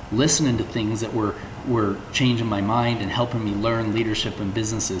was listening to things that were changing my mind and helping me learn leadership and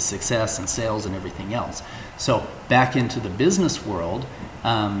businesses, success and sales and everything else. So back into the business world,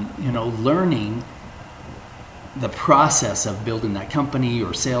 learning the process of building that company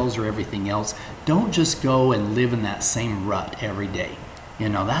or sales or everything else. Don't just go and live in that same rut every day.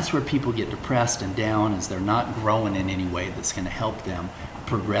 That's where people get depressed and down, is they're not growing in any way that's going to help them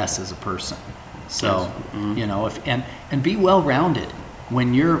progress as a person. So, and be well-rounded.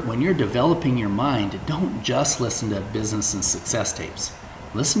 When you're developing your mind, don't just listen to business and success tapes.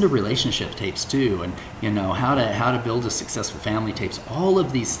 Listen to relationship tapes too, and how to build a successful family tapes. All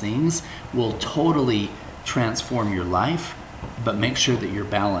of these things will totally transform your life, but make sure that you're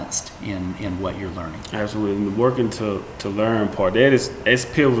balanced in what you're learning. Absolutely, and the working to learn part, that's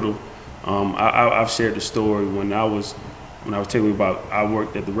pivotal. I've shared the story when I was telling you about, I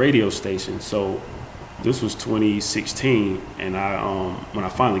worked at the radio station. So this was 2016, and when I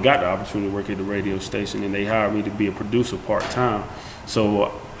finally got the opportunity to work at the radio station, and they hired me to be a producer part-time.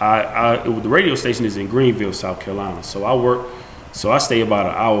 So the radio station is in Greenville, South Carolina. So I stay about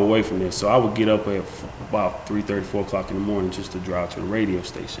an hour away from there. So I would get up at about 3:30, 4 o'clock in the morning just to drive to the radio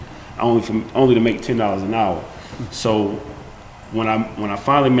station, only to make $10 an hour. So when I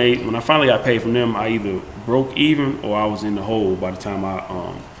finally got paid from them, I either broke even or I was in the hole by the time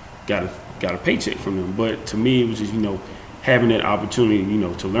I got a paycheck from them. But to me, it was just having that opportunity,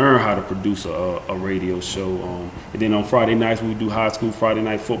 to learn how to produce a radio show. And then on Friday nights, we would do high school Friday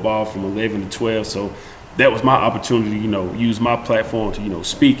night football from 11 to 12. So that was my opportunity, use my platform to,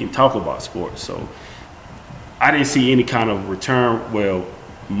 speak and talk about sports. So I didn't see any kind of return, well,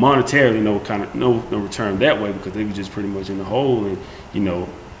 monetarily, no return that way, because they were just pretty much in the hole. And,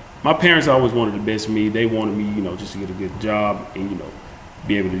 my parents always wanted the best for me. They wanted me, just to get a good job and,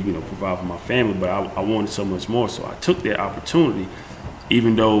 be able to, provide for my family, but I wanted so much more. So I took that opportunity,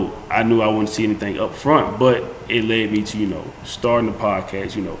 even though I knew I wouldn't see anything up front, but it led me to, starting the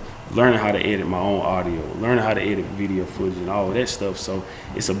podcast, learning how to edit my own audio, learning how to edit video footage and all of that stuff. So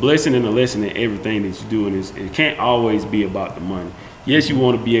it's a blessing and a lesson in everything that you do, and it can't always be about the money. Yes, you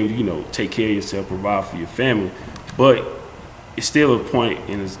want to be able to, take care of yourself, provide for your family, but it's still a point,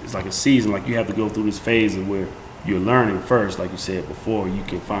 and it's like a season, like you have to go through this phase of where you're learning first, like you said before, you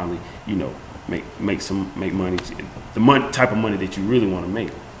can finally, make money, the type of money that you really want to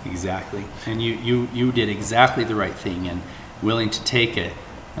make. Exactly. And you did exactly the right thing, and willing to take a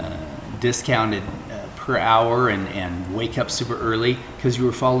discounted per hour and wake up super early because you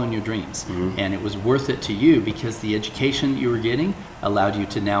were following your dreams. Mm-hmm. And it was worth it to you because the education that you were getting allowed you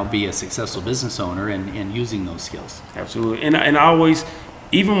to now be a successful business owner and using those skills. Absolutely. And I always,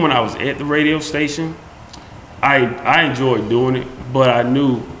 even when I was at the radio station, I enjoyed doing it, but I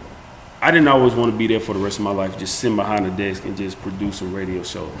knew I didn't always want to be there for the rest of my life, just sitting behind the desk and just produce a radio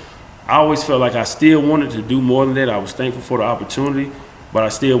show. I always felt like I still wanted to do more than that. I was thankful for the opportunity, but I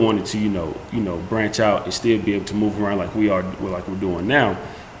still wanted to, branch out and still be able to move around like we're doing now.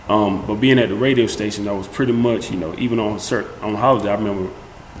 But being at the radio station, I was pretty much, even on holiday, I remember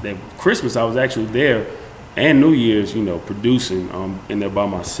that Christmas I was actually there, and New Year's, producing in there by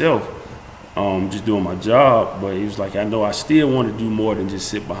myself, just doing my job. But it was like I know I still want to do more than just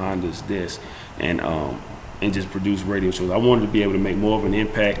sit behind this desk and just produce radio shows. I wanted to be able to make more of an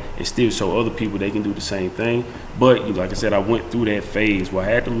impact and still show other people they can do the same thing. But like I said, I went through that phase where I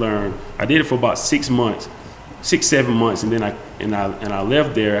had to learn. I did it for about 6 months. 6-7 months, and then I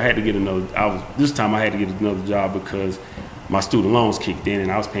left there. I had to get this time I had to get another job because my student loans kicked in,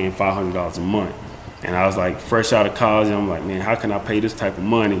 and I was paying $500 a month. And I was like fresh out of college, and I'm like, man, how can I pay this type of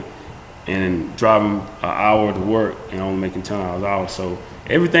money and driving an hour to work and only making $10 an hour? So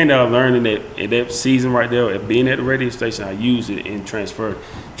everything that I learned in that season right there, at being at the radio station, I used it and transferred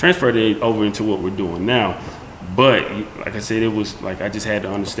it over into what we're doing now. But like I said, it was like I just had to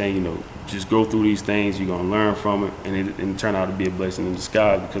understand, just go through these things. You're gonna learn from it, and it turned out to be a blessing in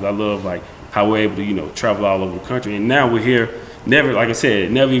disguise because I love like how we're able to travel all over the country. And now we're here. Never, like I said,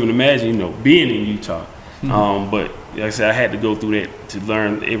 never even imagined being in Utah. But like I said, I had to go through that to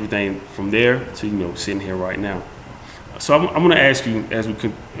learn everything from there to sitting here right now. So I'm gonna ask you as we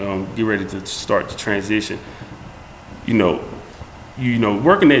could get ready to start the transition.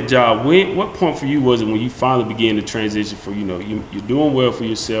 Working that job, what point for you was it when you finally began to transition for, you're doing well for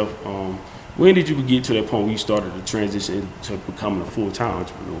yourself? When did you get to that point where you started to transition into becoming a full-time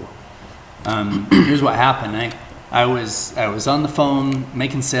entrepreneur? Here's what happened. I was on the phone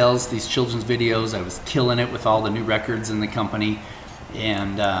making sales, these children's videos. I was killing it with all the new records in the company.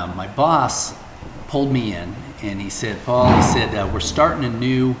 And my boss pulled me in and he said, Paul, we're starting a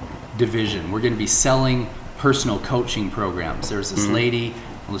new division. We're going to be selling personal coaching programs. There's this lady,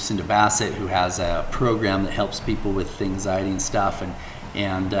 Lucinda Bassett, who has a program that helps people with anxiety and stuff.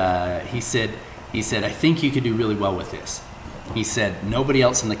 And he said, I think you could do really well with this. He said, nobody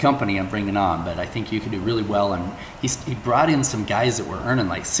else in the company I'm bringing on, but I think you could do really well. And he brought in some guys that were earning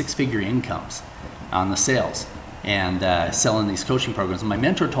like 6-figure incomes on the sales and selling these coaching programs. And my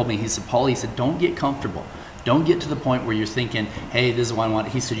mentor told me, he said, Paul, don't get comfortable. Don't get to the point where you're thinking, hey, this is what I want.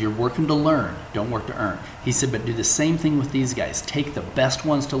 He said, you're working to learn, don't work to earn. He said, but do the same thing with these guys. Take the best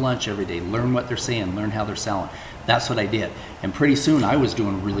ones to lunch every day. Learn what they're saying, learn how they're selling. That's what I did. And pretty soon I was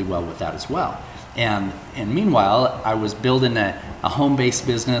doing really well with that as well. And meanwhile, I was building a home-based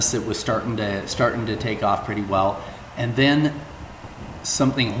business that was starting to take off pretty well. And then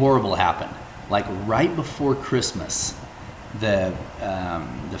something horrible happened. Like right before Christmas, the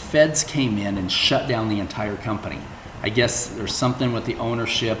feds came in and shut down the entire company. I guess there's something with the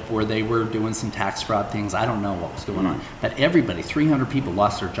ownership where they were doing some tax fraud things. I don't know what was going on. But everybody, 300 people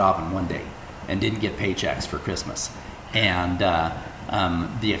lost their job in one day and didn't get paychecks for Christmas. And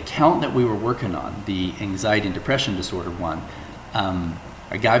the account that we were working on, the anxiety and depression disorder one,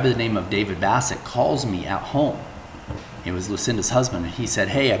 a guy by the name of David Bassett calls me at home. It was Lucinda's husband. And he said,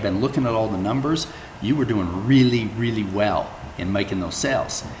 hey, I've been looking at all the numbers. You were doing really, really well in making those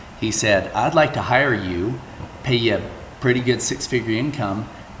sales. He said, I'd like to hire you, pay you a pretty good 6-figure income,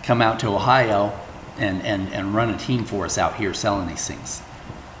 come out to Ohio and run a team for us out here selling these things.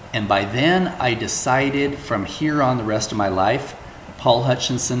 And by then I decided from here on the rest of my life, Paul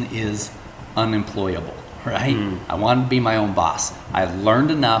Hutchinson is unemployable, right? I wanted to be my own boss. I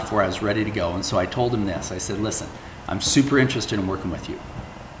learned enough where I was ready to go. And so I told him this. I said, listen, I'm super interested in working with you,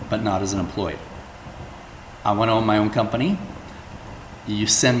 but not as an employee. I want to own my own company. You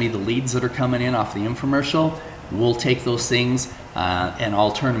send me the leads that are coming in off the infomercial. We'll take those things and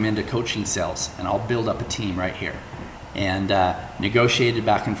I'll turn them into coaching sales, and I'll build up a team right here. And negotiated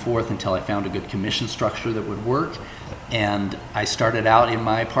back and forth until I found a good commission structure that would work. And I started out in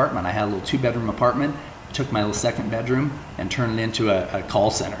my apartment. I had a little 2-bedroom apartment. Took my little 2nd bedroom and turned it into a call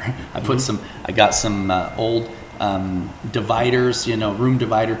center. I got some old dividers, room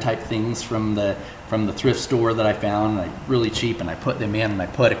divider type things from the thrift store that I found, like really cheap, and I put them in, and I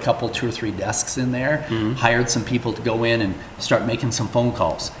put a couple, 2 or 3 desks in there, hired some people to go in and start making some phone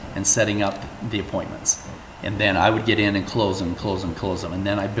calls and setting up the appointments. And then I would get in and close them. And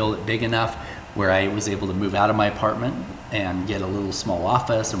then I built it big enough where I was able to move out of my apartment and get a little small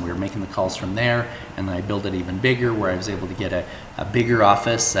office, and we were making the calls from there. And then I built it even bigger where I was able to get a bigger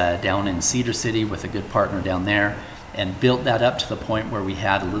office down in Cedar City with a good partner down there, and built that up to the point where we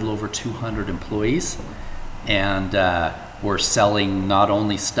had a little over 200 employees. And we're selling not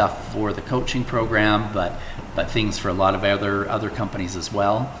only stuff for the coaching program, but things for a lot of other companies as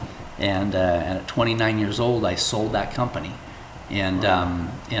well. And at 29 years old, I sold that company and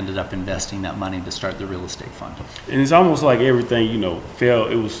ended up investing that money to start the real estate fund. And it's almost like everything, fell.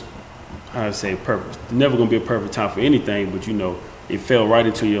 It was, perfect. Never going to be a perfect time for anything, but, it fell right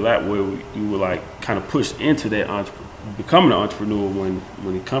into your lap where you were like kind of pushed into that becoming an entrepreneur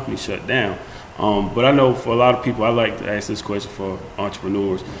when the company shut down. But I know for a lot of people, I like to ask this question for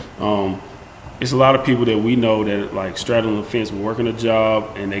entrepreneurs. It's a lot of people that we know that like straddling the fence, working a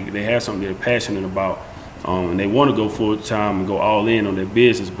job, and they have something they're passionate about, and they want to go full time and go all in on their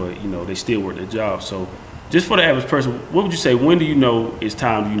business, but they still work their job. So, just for the average person, what would you say? When do you know it's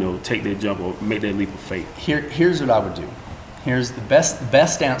time to take that jump or make that leap of faith? Here's what I would do. Here's the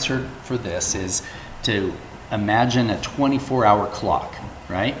best answer for this is to imagine a 24-hour clock,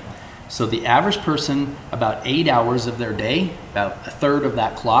 right? So the average person, about 8 hours of their day, about a third of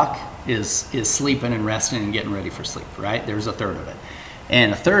that clock is sleeping and resting and getting ready for sleep, right? There's a third of it.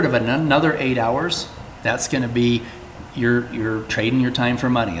 And a third of it, another 8 hours, that's going to be you're trading your time for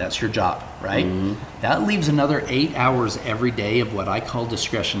money. That's your job, right? Mm-hmm. That leaves another 8 hours every day of what I call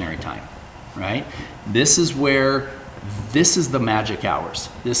discretionary time, right? This is the magic hours.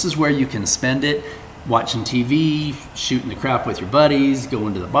 This is where you can spend it watching TV, shooting the crap with your buddies,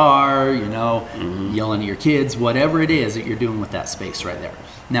 going to the bar, mm-hmm. yelling at your kids, whatever it is that you're doing with that space right there.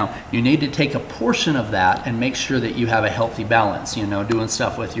 Now, you need to take a portion of that and make sure that you have a healthy balance, doing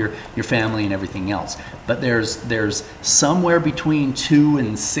stuff with your family and everything else. But there's somewhere between 2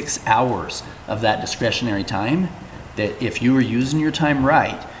 and 6 hours of that discretionary time that if you were using your time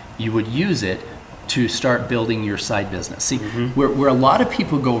right, you would use it to start building your side business. See, mm-hmm. where a lot of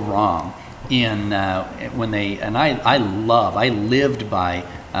people go wrong I lived by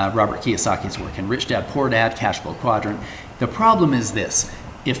Robert Kiyosaki's work in Rich Dad, Poor Dad, Cash Flow Quadrant. The problem is this: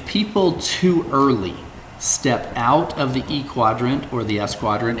 if people too early step out of the E quadrant or the S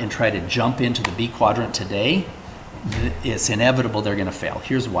quadrant and try to jump into the B quadrant today, it's inevitable they're going to fail.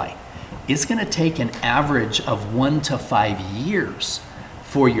 Here's why. It's going to take an average of 1 to 5 years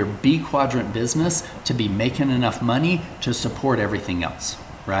for your B quadrant business to be making enough money to support everything else.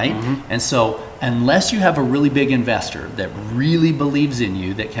 Right? Mm-hmm. And so unless you have a really big investor that really believes in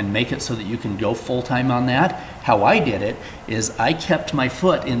you, that can make it so that you can go full-time on that, how I did it is I kept my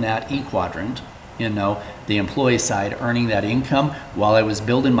foot in that E quadrant, the employee side, earning that income while I was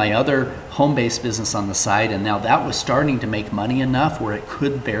building my other home-based business on the side. And now that was starting to make money enough where it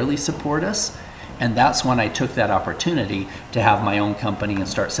could barely support us. And that's when I took that opportunity to have my own company and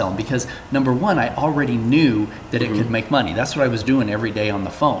start selling. Because number one, I already knew that it mm-hmm. could make money. That's what I was doing every day on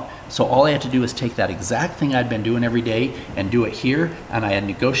the phone. So all I had to do was take that exact thing I'd been doing every day and do it here. And I had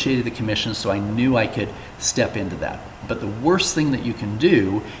negotiated the commission, so I knew I could step into that. But the worst thing that you can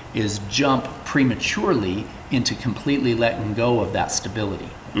do is jump prematurely into completely letting go of that stability,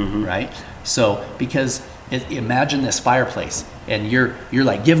 mm-hmm. right? So because imagine this fireplace, and you're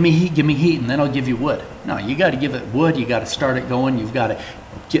like, give me heat, and then I'll give you wood. No, you got to give it wood. You got to start it going. You've got to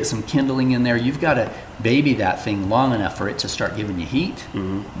get some kindling in there. You've got to baby that thing long enough for it to start giving you heat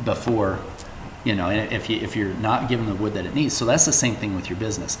mm-hmm. before, and if you're not giving the wood that it needs. So that's the same thing with your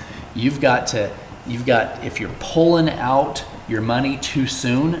business. If you're pulling out your money too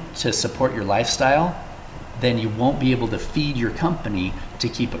soon to support your lifestyle, then you won't be able to feed your company to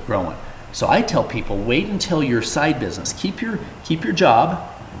keep it growing. So I tell people, wait until your side business. Keep your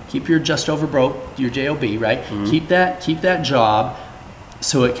job, keep your just over broke, your JOB, right? Mm-hmm. Keep that job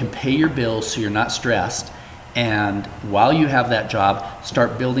so it can pay your bills, so you're not stressed. And while you have that job,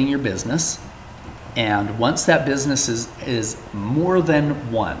 start building your business. And once that business is more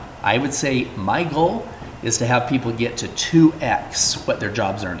than one, I would say my goal is to have people get to 2x what their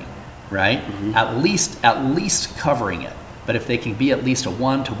job's earning, right? Mm-hmm. At least covering it. But if they can be at least a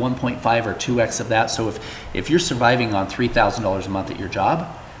 1 to 1.5 or 2x of that, so if you're surviving on $3,000 a month at your job,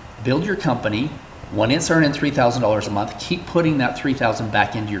 build your company. When it's earning $3,000 a month, keep putting that $3,000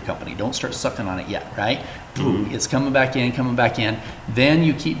 back into your company. Don't start sucking on it yet, right? Mm-hmm. It's coming back in. Then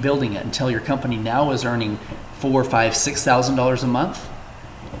you keep building it until your company now is earning $4,000, $5,000, $6,000 a month.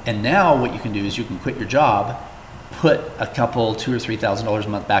 And now what you can do is you can quit your job, put a couple, $2,000 or $3,000 a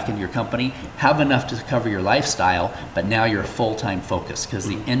month back into your company, have enough to cover your lifestyle, but now you're full-time focused because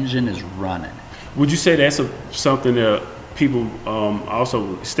the engine is running. Would you say that's something that people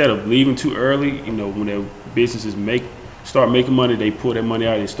also, instead of leaving too early, when their businesses start making money, they pull that money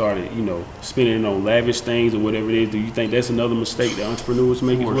out and start, spending it on lavish things or whatever it is? Do you think that's another mistake that entrepreneurs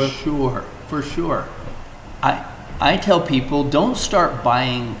make as well? For sure. I tell people, don't start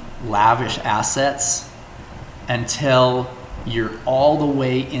buying lavish assets until you're all the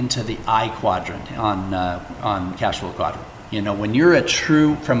way into the I quadrant on cash flow quadrant. When you're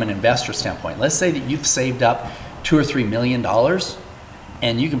from an investor standpoint, let's say that you've saved up $2 or $3 million,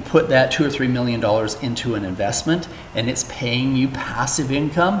 and you can put that $2 or $3 million into an investment, and it's paying you passive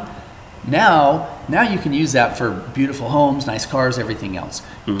income. Now you can use that for beautiful homes, nice cars, everything else.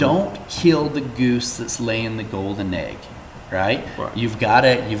 Don't kill the goose that's laying the golden egg, right? You've got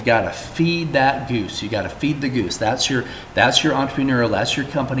to feed that goose. You got to feed the goose. That's your entrepreneurial, that's your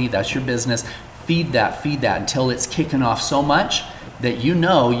company, that's your business. Feed that until it's kicking off so much that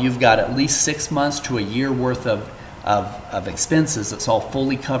you've got at least 6 months to a year worth of expenses that's all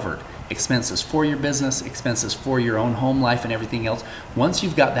fully covered. Expenses for your business, expenses for your own home life and everything else. Once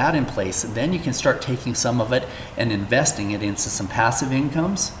you've got that in place, then you can start taking some of it and investing it into some passive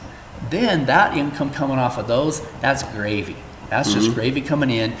incomes. Then that income coming off of those, that's gravy. That's just gravy coming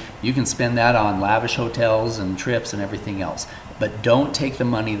in. You can spend that on lavish hotels and trips and everything else. But don't take the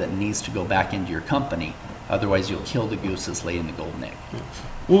money that needs to go back into your company. Otherwise, you'll kill the goose that's laying the golden egg.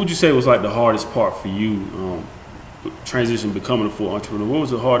 What would you say was like the hardest part for you transition becoming a full entrepreneur? What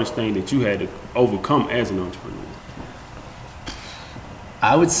was the hardest thing that you had to overcome as an entrepreneur?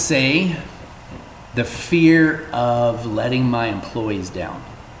 I would say the fear of letting my employees down,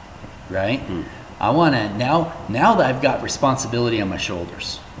 right? I want to now that I've got responsibility on my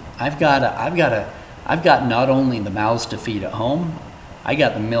shoulders. I've got not only the mouths to feed at home, I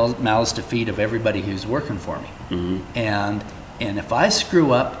got the mouths to feed of everybody who's working for me. And if I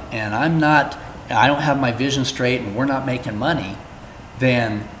screw up and I don't have my vision straight and we're not making money,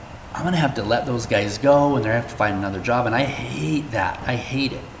 then I'm going to have to let those guys go and they have to find another job. And I hate that. I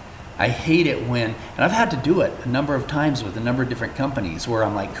hate it. I hate it and I've had to do it a number of times with a number of different companies where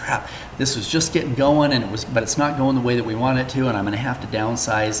I'm like, crap, this was just getting going but it's not going the way that we want it to, and I'm going to have to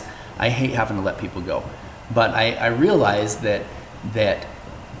downsize. I hate having to let people go. But I realize that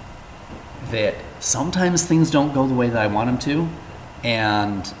sometimes things don't go the way that I want them to,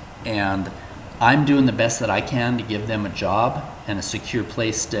 and I'm doing the best that I can to give them a job and a secure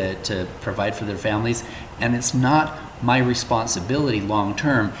place to provide for their families. And it's not my responsibility long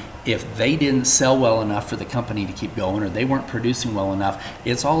term if they didn't sell well enough for the company to keep going or they weren't producing well enough.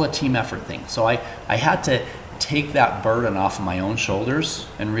 It's all a team effort thing. So I had to take that burden off of my own shoulders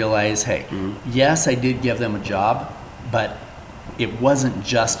and realize, hey, yes, I did give them a job, but it wasn't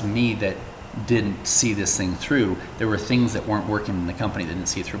just me that didn't see this thing through. There were things that weren't working in the company that didn't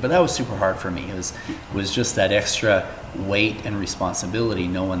see it through. But that was super hard for me. It was just that extra weight and responsibility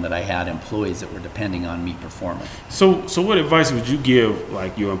knowing that I had employees that were depending on me performing. So what advice would you give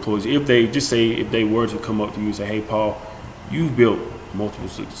like your employees if they were to come up to you and say, hey, Paul, you've built multiple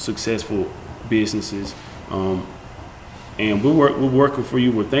successful businesses, and we're working for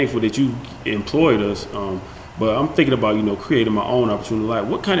you. We're thankful that you employed us. But I'm thinking about, creating my own opportunity. Like,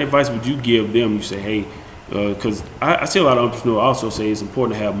 what kind of advice would you give them? You say, hey, because I see a lot of entrepreneurs also say it's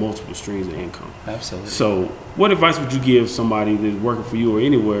important to have multiple streams of income. Absolutely. So what advice would you give somebody that's working for you or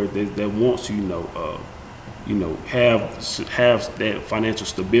anywhere that wants to, have that financial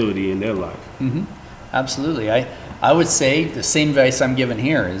stability in their life? Mm-hmm. Absolutely. I would say the same advice I'm giving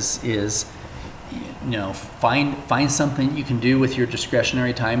here is find something you can do with your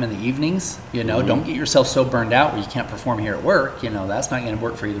discretionary time in the evenings. Don't get yourself so burned out where you can't perform here at work. That's not going to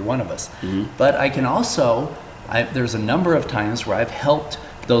work for either one of us. But I can also, there's a number of times where I've helped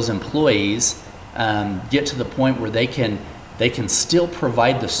those employees get to the point where they can still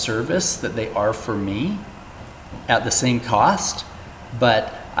provide the service that they are for me at the same cost,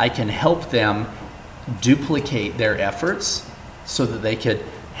 but I can help them duplicate their efforts so that they could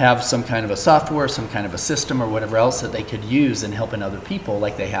have some kind of a software, some kind of a system or whatever else that they could use in helping other people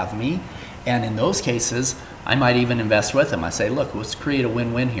like they have me. And in those cases, I might even invest with them. I say, look, let's create a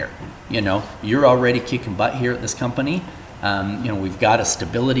win-win here. You're already kicking butt here at this company. We've got a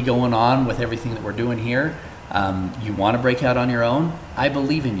stability going on with everything that we're doing here. You want to break out on your own? I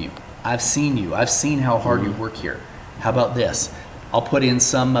believe in you. I've seen you. I've seen how hard you work here. How about this? I'll put in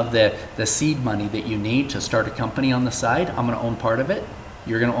some of the seed money that you need to start a company on the side. I'm going to own part of it.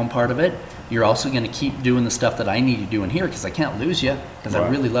 You're going to own part of it. You're also going to keep doing the stuff that I need you doing here because I can't lose you because I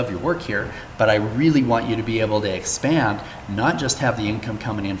really love your work here. But I really want you to be able to expand, not just have the income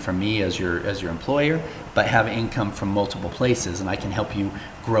coming in from me as your employer, but have income from multiple places. And I can help you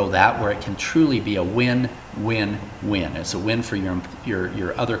grow that where it can truly be a win-win-win. It's a win for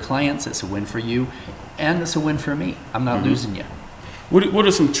your other clients. It's a win for you. And it's a win for me. I'm not losing you. What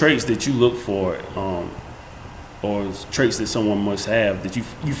are some traits that you look for or traits that someone must have that you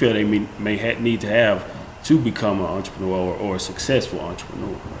feel they may need to have to become an entrepreneur or a successful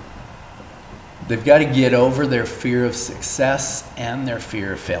entrepreneur? They've got to get over their fear of success and their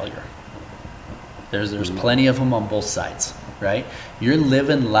fear of failure. There's plenty of them on both sides, right? You're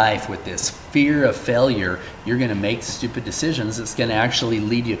living life with this fear of failure. You're going to make stupid decisions that's going to actually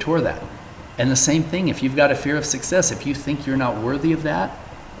lead you toward that. And the same thing, if you've got a fear of success, if you think you're not worthy of that,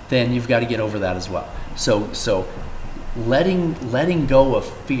 then you've got to get over that as well. So letting go of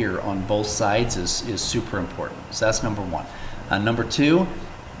fear on both sides is super important. So that's number one. Number two,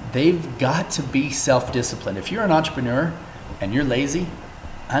 they've got to be self-disciplined. If you're an entrepreneur and you're lazy,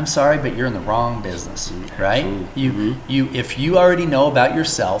 I'm sorry, but you're in the wrong business, right? If you already know about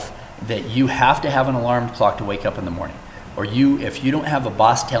yourself that you have to have an alarm clock to wake up in the morning, or if you don't have a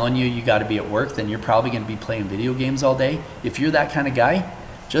boss telling you got to be at work, then you're probably going to be playing video games all day. If you're that kind of guy,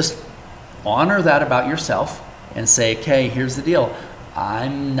 just honor that about yourself and say, okay, here's the deal.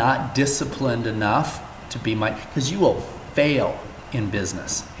 I'm not disciplined enough to be because you will fail in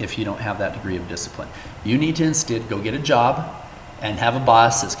business if you don't have that degree of discipline. You need to instead go get a job and have a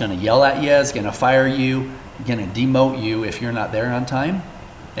boss that's going to yell at you, is going to fire you, going to demote you if you're not there on time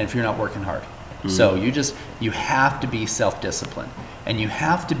and if you're not working hard. So you have to be self-disciplined, and you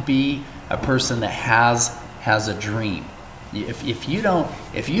have to be a person that has a dream. If you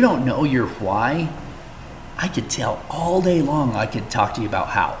don't know your why, I could tell all day long. I could talk to you about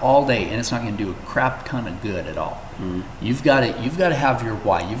how all day, and it's not going to do a crap ton of good at all. You've got to have your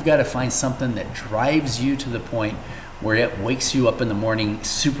why. You've got to find something that drives you to the point where it wakes you up in the morning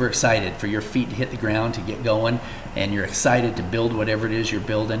super excited for your feet to hit the ground to get going, and you're excited to build whatever it is you're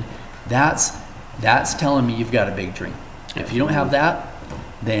building. That's telling me you've got a big dream. If you don't have that,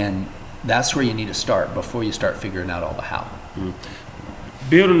 then that's where you need to start before you start figuring out all the how.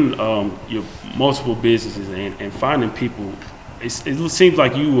 Building your multiple businesses and finding people, it seems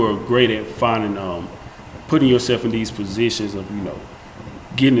like you were great at finding, putting yourself in these positions of,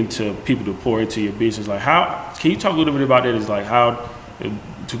 getting into people to pour into your business. Like, how can you talk a little bit about that? Is like how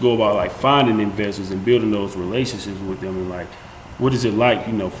to go about like finding investors and building those relationships with them, and like what is it like,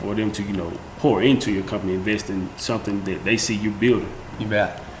 for them to pour into your company, invest in something that they see you building? You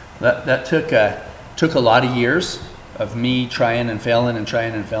bet. That took a lot of years of me trying and failing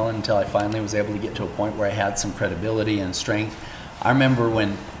until I finally was able to get to a point where I had some credibility and strength. I remember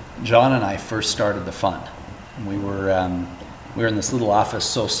when John and I first started the fund. We were in this little office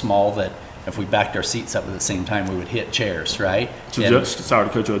so small that if we backed our seats up at the same time, we would hit chairs, right? So sorry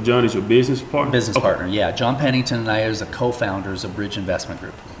to cut you off. John is your business partner? Business partner, yeah. John Pennington and I are the co-founders of Bridge Investment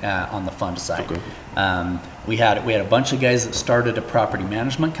Group on the fund side. Okay. We had a bunch of guys that started a property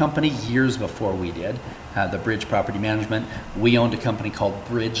management company years before we did, the Bridge Property Management. We owned a company called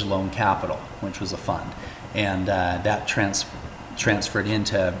Bridge Loan Capital, which was a fund, and that transferred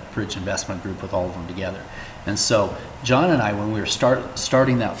into Bridge Investment Group with all of them together. And so John and I, when we were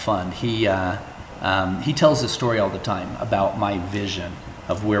starting that fund, he tells this story all the time about my vision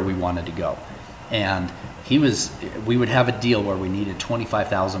of where we wanted to go. And we would have a deal where we needed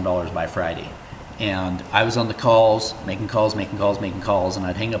 $25,000 by Friday. And I was on the calls, making calls, and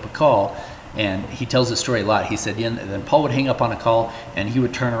I'd hang up a call. And he tells this story a lot. He said, then Paul would hang up on a call and he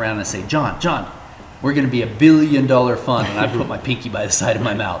would turn around and say, John, we're going to be $1 billion fund, and I put my pinky by the side of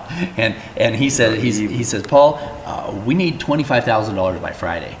my mouth. And he says, Paul, we need $25,000 by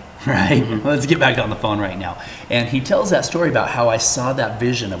Friday, right? Mm-hmm. Let's get back on the phone right now. And he tells that story about how I saw that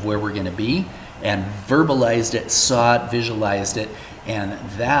vision of where we're going to be, and verbalized it, saw it, visualized it, and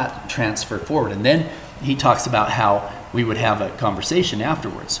that transferred forward. And then he talks about how we would have a conversation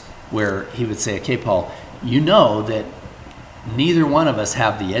afterwards where he would say, okay, Paul, you know that neither one of us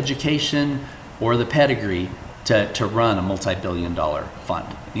have the education or the pedigree to run a multi-billion-dollar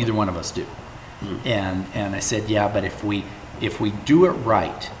fund. Neither one of us do. And I said, yeah, but if we do it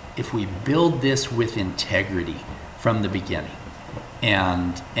right, if we build this with integrity from the beginning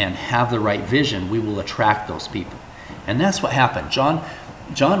and have the right vision, we will attract those people. And that's what happened. John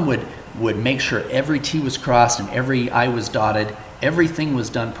would make sure every T was crossed and every I was dotted. Everything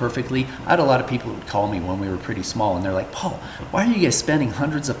was done perfectly. I had a lot of people who would call me when we were pretty small, and they're like, Paul, why are you guys spending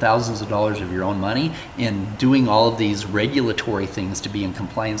hundreds of thousands of dollars of your own money in doing all of these regulatory things to be in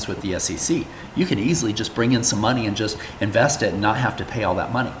compliance with the SEC? You could easily just bring in some money and just invest it and not have to pay all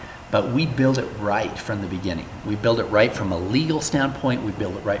that money. But we build it right from the beginning. We build it right from a legal standpoint. We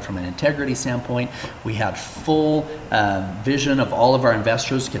build it right from an integrity standpoint. We had full vision of all of our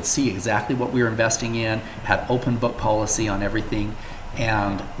investors, could see exactly what we were investing in, had open book policy on everything.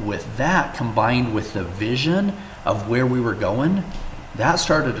 And with that, combined with the vision of where we were going, that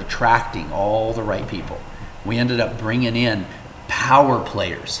started attracting all the right people. We ended up bringing in power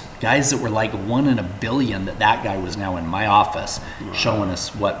players, guys that were like 1 in a billion, that guy was now in my office showing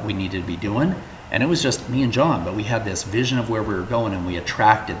us what we needed to be doing. And it was just me and John, but we had this vision of where we were going, and we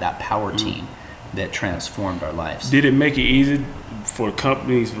attracted that power team that transformed our lives. Did it make it easy for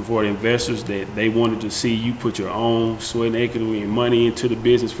companies, for the investors, that they wanted to see you put your own sweat and equity and money into the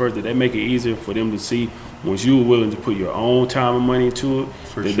business first? Did that make it easier for them to see once you were willing to put your own time and money into it,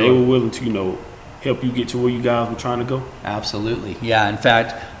 they were willing to, help you get to where you guys were trying to go? Absolutely. Yeah. In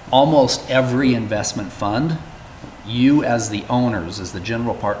fact, almost every investment fund, you as the owners, as the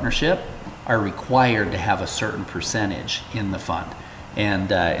general partnership, are required to have a certain percentage in the fund.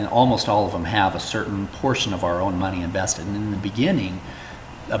 And almost all of them have a certain portion of our own money invested. And in the beginning,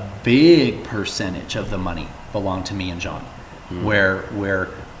 a big percentage of the money belonged to me and John, where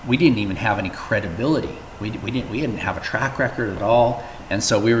we didn't even have any credibility. We didn't have a track record at all. And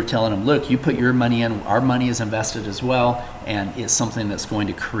so we were telling them, look, you put your money in, our money is invested as well, and it's something that's going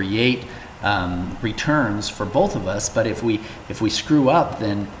to create returns for both of us. But if we screw up,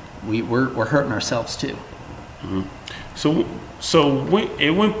 then we're hurting ourselves too. Mm-hmm. So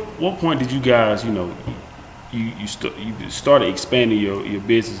what point did you guys, you started expanding your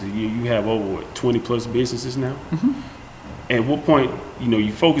business? You have over 20 plus businesses now. Mm-hmm. At what point,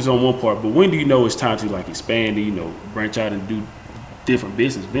 you focus on one part, but when do you know it's time to expand and, branch out and do different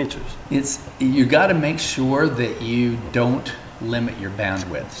business ventures? You got to make sure that you don't limit your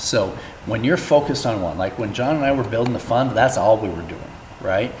bandwidth. So when you're focused on one, like when John and I were building the fund, that's all we were doing,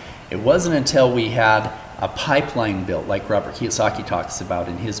 right? It wasn't until we had a pipeline built, like Robert Kiyosaki talks about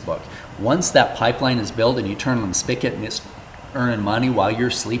in his book. Once that pipeline is built and you turn on the spigot and it's earning money while you're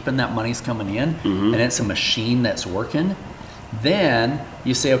sleeping, that money's coming in, and it's a machine that's working, then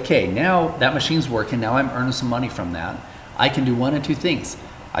you say, okay, now that machine's working, now I'm earning some money from that. I can do one of two things.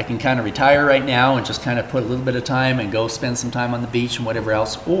 I can kind of retire right now and just kind of put a little bit of time and go spend some time on the beach and whatever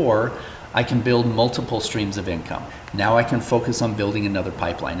else, or I can build multiple streams of income. Now I can focus on building another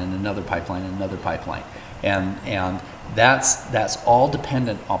pipeline and another pipeline and another pipeline. And that's all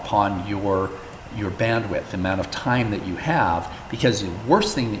dependent upon your bandwidth, the amount of time that you have, because the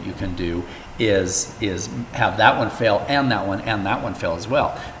worst thing that you can do is have that one fail and that one fail as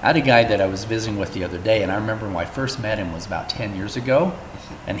well. I had a guy that I was visiting with the other day, and I remember when I first met him was about 10 years ago,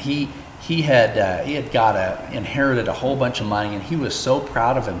 and he had inherited a whole bunch of money, and he was so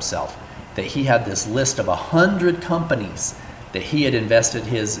proud of himself that he had this list of 100 companies that he had invested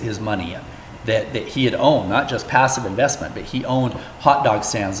his money in, that he had owned, not just passive investment, but he owned hot dog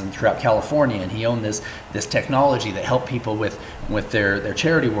stands throughout California, and he owned this technology that helped people with their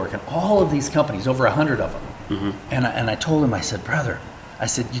charity work, and all of these companies, over 100 of them. Mm-hmm. And I told him, I said, brother,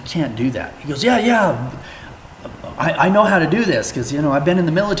 you can't do that. He goes, yeah, I know how to do this because I've been in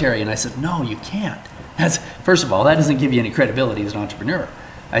the military. And I said, no, you can't. First of all, that doesn't give you any credibility as an entrepreneur.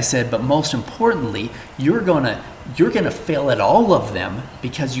 I said, but most importantly, you're gonna fail at all of them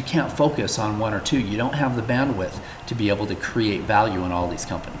because you can't focus on one or two. You don't have the bandwidth to be able to create value in all these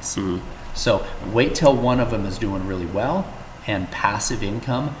companies. Mm-hmm. So wait till one of them is doing really well and passive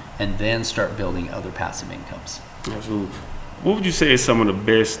income, and then start building other passive incomes. Absolutely. What would you say is some of the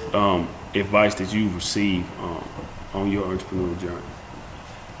best advice that you've received on your entrepreneurial journey?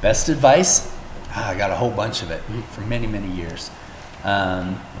 Best advice? I got a whole bunch of it for many, many years.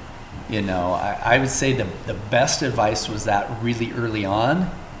 I would say the best advice was that really early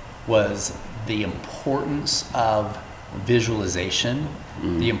on was the importance of visualization,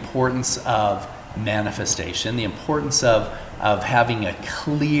 the importance of manifestation, the importance of having a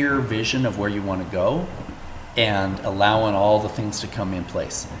clear vision of where you want to go and allowing all the things to come in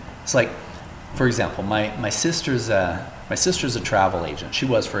place. It's like, for example, my sister's a travel agent. She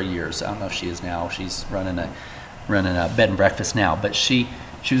was for years. I don't know if she is now. She's running a bed and breakfast now, but she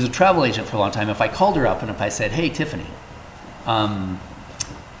was a travel agent for a long time. If I called her up and if I said, hey, Tiffany,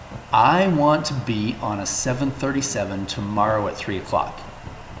 I want to be on a 737 tomorrow at 3:00.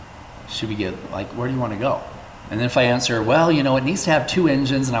 She would get like, where do you want to go? And then if I answer, well, it needs to have 2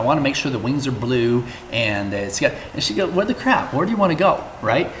 engines and I want to make sure the wings are blue and she goes, what the crap? Where do you want to go?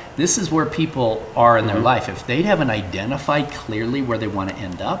 Right? This is where people are in their life. If they haven't identified clearly where they want to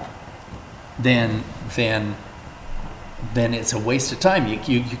end up, then it's a waste of time.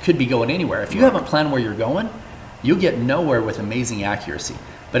 You could be going anywhere. If you haven't planned where you're going, you'll get nowhere with amazing accuracy.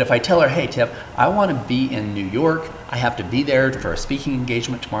 But if I tell her, hey, Tiff, I want to be in New York. I have to be there for a speaking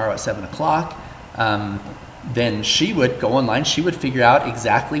engagement tomorrow at 7:00. Then she would go online. She would figure out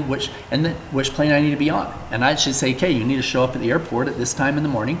exactly which plane I need to be on. And I should say, okay, you need to show up at the airport at this time in the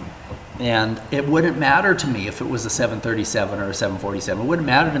morning. And it wouldn't matter to me if it was a 737 or a 747. It wouldn't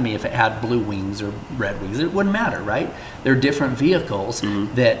matter to me if it had blue wings or red wings. It wouldn't matter, right? They're different vehicles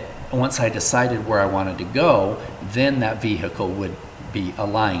that once I decided where I wanted to go, then that vehicle would be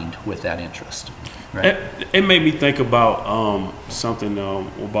aligned with that interest. Right? It made me think about something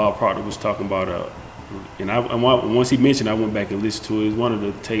Bob Proctor was talking about. And once he mentioned, I went back and listened to it. It was one of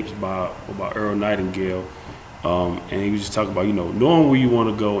the tapes about Earl Nightingale. And he was just talking about, knowing where you want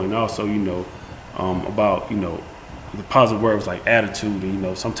to go, and also, about, the positive words like attitude.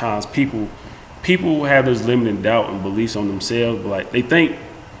 And, sometimes people have this limiting doubt and beliefs on themselves, but like they think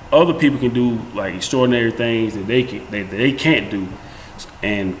other people can do like extraordinary things that they can't do.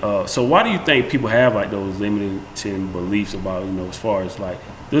 And so why do you think people have like those limiting beliefs about, as far as like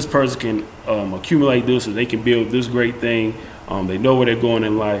this person can accumulate this or they can build this great thing, they know where they're going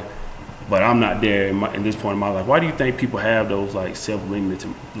in life, but I'm not there in this point in my life. Why do you think people have those like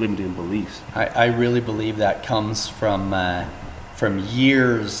self-limiting beliefs? I really believe that comes from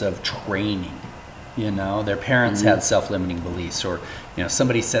years of training. Their parents had self-limiting beliefs, or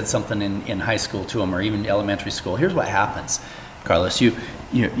somebody said something in high school to them, or even elementary school. Here's what happens, Carlos. You're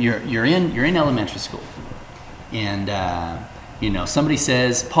in elementary school, and somebody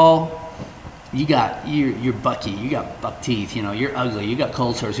says, Paul, you're bucky, you got buck teeth, you're ugly, you got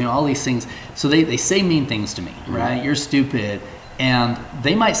cold sores, all these things. So they say mean things to me, right? You're stupid, and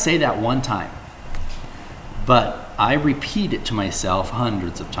they might say that one time, but I repeat it to myself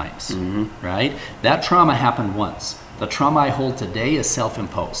hundreds of times, right? That trauma happened once. The trauma I hold today is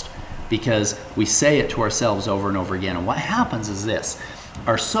self-imposed because we say it to ourselves over and over again. And what happens is this: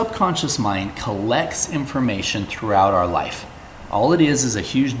 our subconscious mind collects information throughout our life. All it is a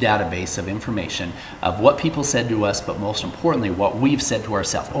huge database of information of what people said to us, but most importantly, what we've said to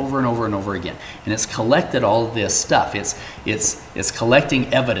ourselves over and over and over again. And it's collected all of this stuff. It's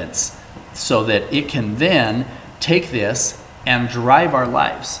collecting evidence so that it can then take this and drive our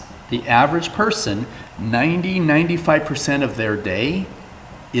lives. The average person, 95% of their day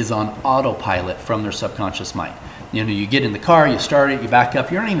is on autopilot from their subconscious mind. You get in the car, you start it, you back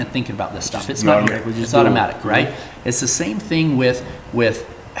up, you're not even thinking about this stuff. It's automatic, right? It's the same thing with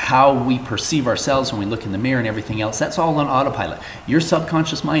how we perceive ourselves when we look in the mirror and everything else. That's all on autopilot. Your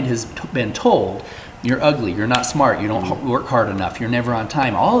subconscious mind has been told you're ugly, you're not smart, you don't work hard enough, you're never on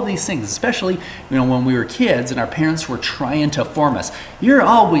time. All of these things, especially when we were kids and our parents were trying to form us. You're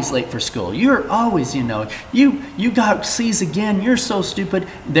always late for school. You're always, you got C's again. You're so stupid.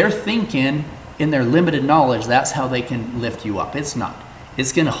 They're thinking in their limited knowledge that's how they can lift you up. It's not.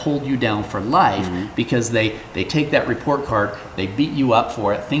 It's going to hold you down for life because they take that report card, they beat you up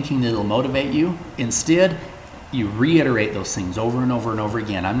for it, thinking that it'll motivate you. Instead, you reiterate those things over and over and over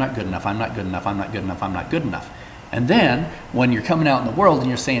again. I'm not good enough, I'm not good enough, I'm not good enough, I'm not good enough. And then when you're coming out in the world and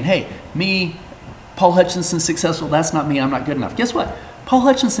you're saying, hey, me, Paul Hutchinson, successful, that's not me, I'm not good enough. Guess what? Paul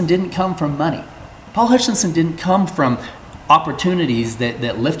Hutchinson didn't come from money. Paul Hutchinson didn't come from opportunities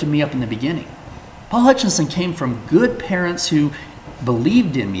that lifted me up in the beginning. Paul Hutchinson came from good parents who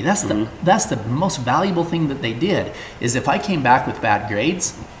believed in me. That's the most valuable thing that they did, is if I came back with bad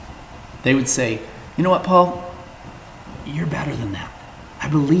grades, they would say, you know what, Paul? You're better than that. I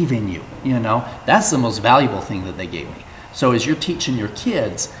believe in you. That's the most valuable thing that they gave me. So as you're teaching your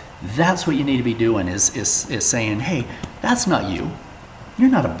kids, that's what you need to be doing is saying, hey, that's not you.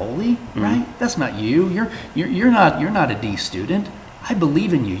 You're not a bully, right? That's not you. You're not a D student. I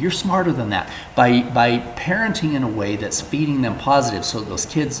believe in you. You're smarter than that. By parenting in a way that's feeding them positive, so those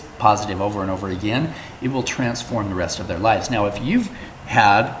kids positive over and over again, it will transform the rest of their lives. Now, if you've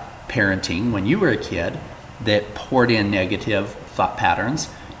had parenting when you were a kid that poured in negative thought patterns,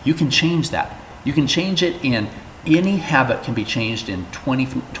 you can change that. You can change it in any habit can be changed in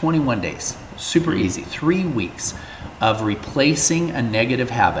 21 days. Super easy. 3 weeks of replacing a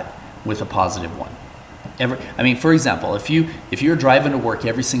negative habit with a positive one. For example, if you're driving to work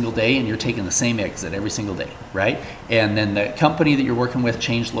every single day and you're taking the same exit every single day, right? And then the company that you're working with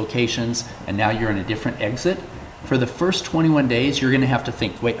changed locations and now you're in a different exit, for the first 21 days, you're going to have to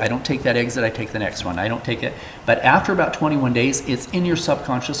think, wait, I don't take that exit, I take the next one. I don't take it. But after about 21 days, it's in your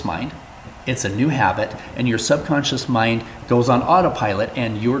subconscious mind. It's a new habit, and your subconscious mind goes on autopilot,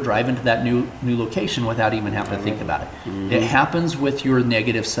 and you're driving to that new location without even having to think about it. It happens with your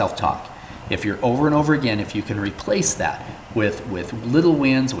negative self-talk. If you're over and over again, if you can replace that with little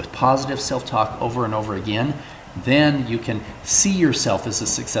wins, with positive self-talk over and over again, then you can see yourself as a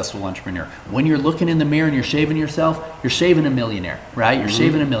successful entrepreneur. When you're looking in the mirror and you're shaving yourself, you're shaving a millionaire, right? You're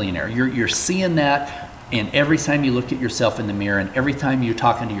shaving a millionaire. You're seeing that, and every time you look at yourself in the mirror and every time you're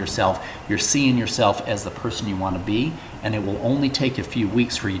talking to yourself, you're seeing yourself as the person you want to be, and it will only take a few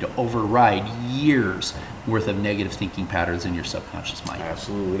weeks for you to override years worth of negative thinking patterns in your subconscious mind.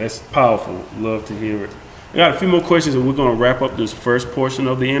 Absolutely. That's powerful. Love to hear it. I got a few more questions, and we're going to wrap up this first portion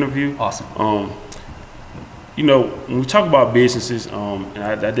of the interview. Awesome. When we talk about businesses, and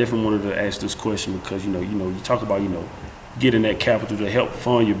I definitely wanted to ask this question because, you talk about, getting that capital to help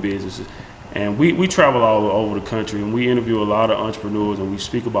fund your businesses. And we travel all over the country, and we interview a lot of entrepreneurs, and we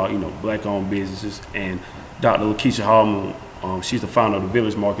speak about, Black-owned businesses. And Dr. Lakeisha Hallman she's the founder of the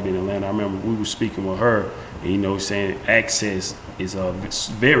Village Market in Atlanta. I remember we were speaking with her, and saying access is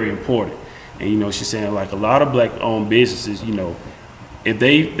very important. And she's saying like a lot of black-owned businesses, if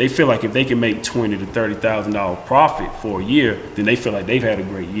they feel like if they can make $20,000 to $30,000 profit for a year, then they feel like they've had a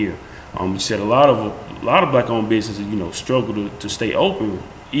great year. She said a lot of black-owned businesses, struggle to stay open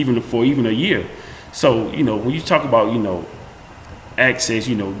even a year. So when you talk about access,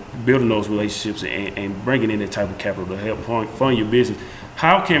 building those relationships and bringing in that type of capital to help fund your business,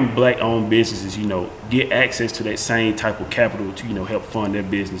 how can black-owned businesses, get access to that same type of capital to, help fund their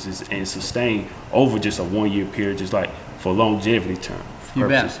businesses and sustain over just a 1 year period, just like for longevity term You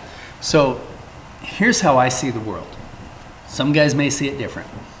purposes? bet. So here's how I see the world. Some guys may see it different.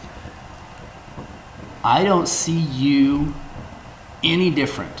 I don't see you any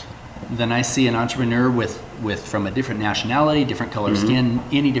different than I see an entrepreneur with from a different nationality, different color skin,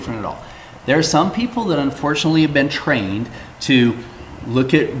 any different at all. There are some people that unfortunately have been trained to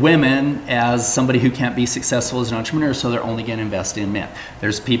look at women as somebody who can't be successful as an entrepreneur, so they're only going to invest in men.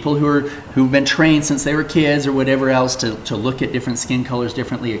 There's people who've been trained since they were kids or whatever else to look at different skin colors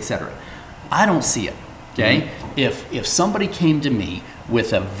differently, etc. I don't see it. Okay, if somebody came to me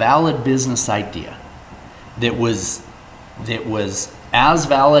with a valid business idea that was as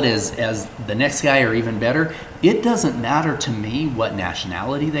valid as the next guy or even better, it doesn't matter to me what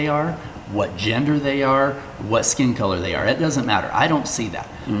nationality they are, what gender they are, what skin color they are. It doesn't matter. I don't see that.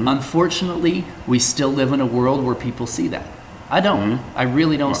 Unfortunately, we still live in a world where people see that. I don't. I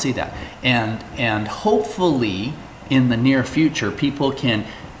really don't see that. And hopefully in the near future, people can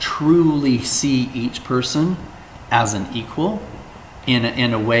truly see each person as an equal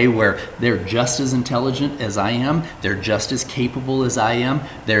in a way where they're just as intelligent as I am, they're just as capable as I am,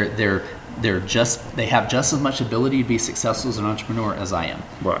 they have just as much ability to be successful as an entrepreneur as I am.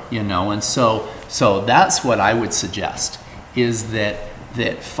 Right. And so that's what I would suggest, is that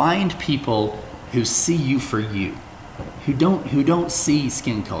find people who see you for you, who don't see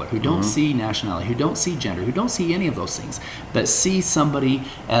skin color, who don't see nationality, who don't see gender, who don't see any of those things, but see somebody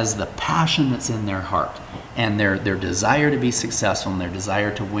as the passion that's in their heart and their desire to be successful and their desire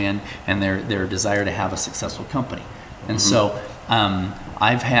to win and their desire to have a successful company. And so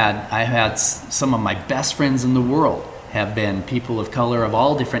I've had some of my best friends in the world have been people of color of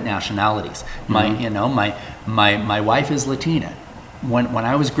all different nationalities. My wife is Latina. When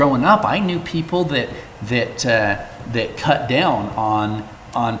I was growing up, I knew people that cut down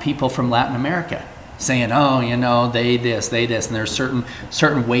on people from Latin America, saying, they this, and there's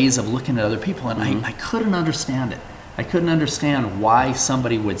certain ways of looking at other people, and I couldn't understand it. I couldn't understand why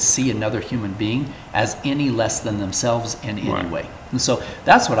somebody would see another human being as any less than themselves in any way. And so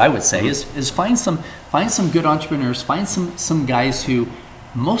that's what I would say is find some good entrepreneurs, find some guys who,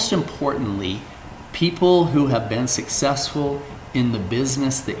 most importantly, people who have been successful in the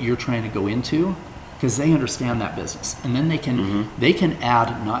business that you're trying to go into, because they understand that business, and then they can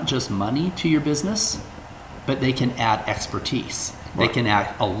add not just money to your business, but they can add expertise. They can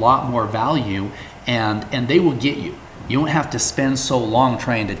add a lot more value, and they will get you. You don't have to spend so long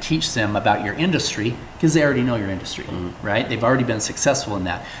trying to teach them about your industry, because they already know your industry, right? They've already been successful in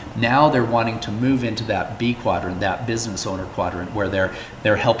that. Now they're wanting to move into that B quadrant, that business owner quadrant, where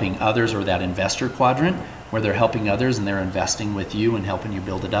they're helping others, or that investor quadrant, where they're helping others and they're investing with you and helping you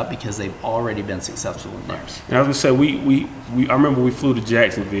build it up because they've already been successful in theirs. And I was gonna say, I remember we flew to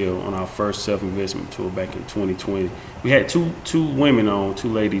Jacksonville on our first self-investment tour back in 2020. We had two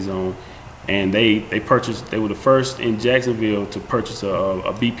ladies on, and they were the first in Jacksonville to purchase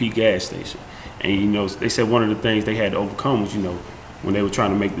a BP gas station. And they said one of the things they had to overcome was, when they were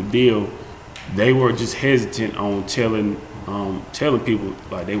trying to make the deal, they were just hesitant on telling people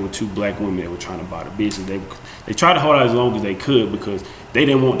like they were two black women that were trying to buy the business. They tried to hold out as long as they could because they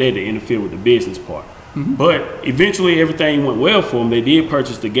didn't want that to interfere with the business part. But eventually everything went well for them. They did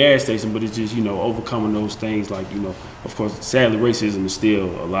purchase the gas station, but it's just overcoming those things, like of course sadly racism is still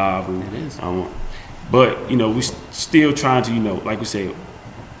alive, and it is. But we still trying to like we said,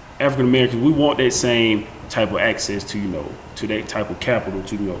 African Americans, we want that same type of access to to that type of capital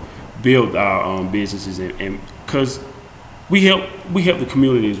to build our businesses, and because we help the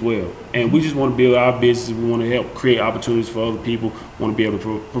community as well, and we just want to build our businesses. We want to help create opportunities for other people. Want to be able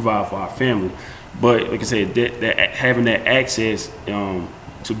to provide for our family. But like I said, that having that access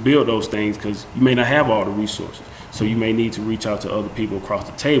to build those things, because you may not have all the resources, so you may need to reach out to other people across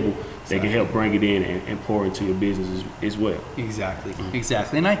the table that can help bring it in and pour into your business as well. Exactly.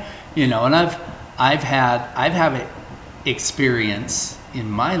 And I've had experience in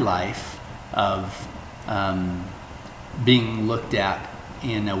my life of being looked at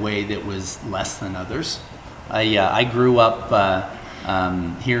in a way that was less than others, I grew up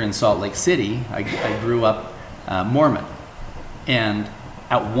here in Salt Lake City. I grew up Mormon. And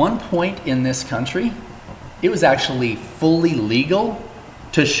at one point in this country, it was actually fully legal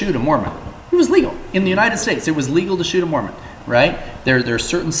to shoot a Mormon. It was legal. In the United States, it was legal to shoot a Mormon, right? There are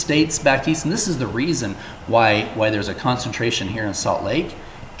certain states back east, and this is the reason why there's a concentration here in Salt Lake,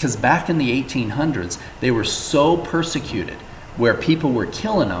 because back in the 1800s, they were so persecuted where people were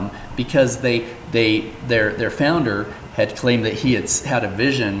killing them because their founder had claimed that he had a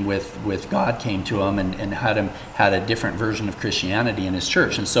vision with God came to him and had a different version of Christianity in his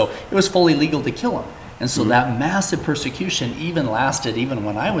church. And so it was fully legal to kill him. And so that massive persecution even lasted even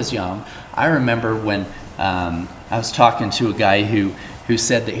when I was young. I remember when I was talking to a guy who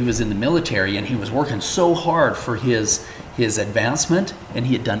said that he was in the military and he was working so hard for his advancement, and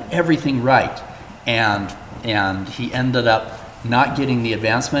he had done everything right. And he ended up not getting the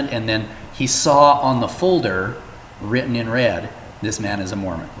advancement, and then he saw on the folder written in red, "This man is a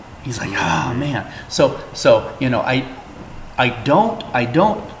Mormon." He's like, "Oh man." So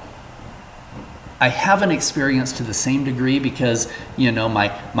I haven't experienced to the same degree because,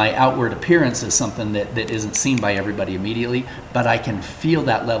 my outward appearance is something that isn't seen by everybody immediately, but I can feel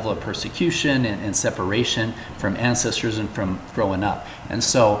that level of persecution and separation from ancestors and from growing up. And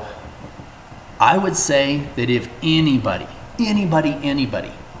so I would say that if anybody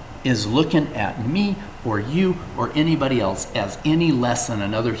is looking at me or you or anybody else as any less than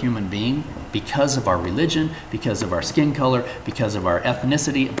another human being because of our religion, because of our skin color, because of our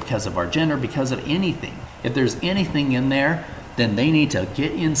ethnicity, because of our gender, because of anything, if there's anything in there, then they need to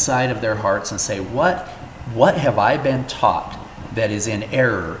get inside of their hearts and say, what have I been taught that is in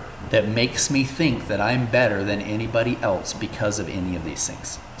error that makes me think that I'm better than anybody else because of any of these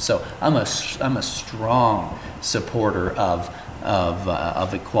things? So I'm a strong supporter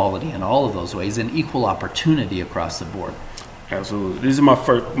of equality in all of those ways and equal opportunity across the board. Absolutely. These are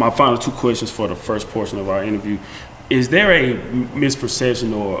my final two questions for the first portion of our interview. Is there a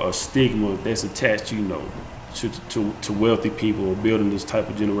misperception or a stigma that's attached, to wealthy people or building this type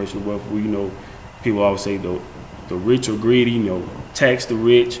of generational wealth where, people always say the rich are greedy, tax the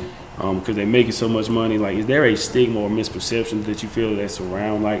rich because they're making so much money? Like, is there a stigma or misperception that you feel that's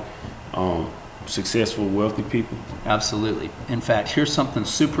around successful, wealthy people? Absolutely. In fact, here's something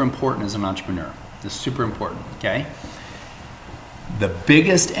super important as an entrepreneur. This is super important, okay? The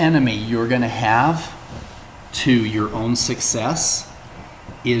biggest enemy you're going to have to your own success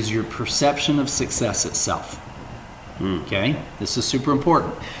is your perception of success itself. Okay? This is super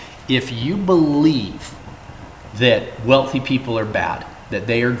important. If you believe that wealthy people are bad, that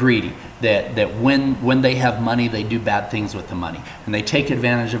they are greedy, that when they have money, they do bad things with the money, and they take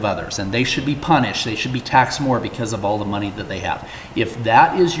advantage of others, and they should be punished, they should be taxed more because of all the money that they have. If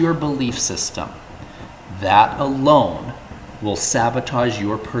that is your belief system, that alone will sabotage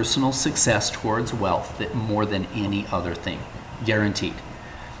your personal success towards wealth more than any other thing. Guaranteed.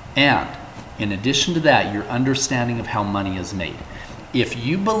 And in addition to that, your understanding of how money is made. If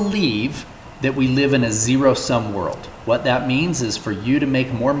you believe that we live in a zero-sum world, what that means is for you to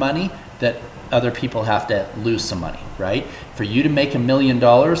make more money, that other people have to lose some money, right? For you to make $1 million,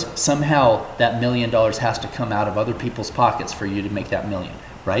 somehow that $1 million has to come out of other people's pockets for you to make that million,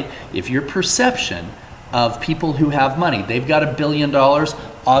 right? If your perception of people who have money, they've got $1 billion,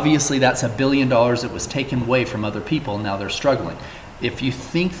 obviously that's $1 billion that was taken away from other people, now they're struggling. If you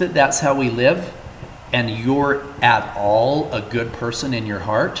think that that's how we live, and you're at all a good person in your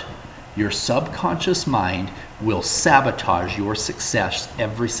heart, your subconscious mind will sabotage your success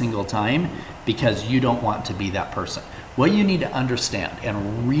every single time because you don't want to be that person. What you need to understand,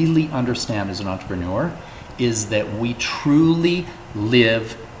 and really understand as an entrepreneur, is that we truly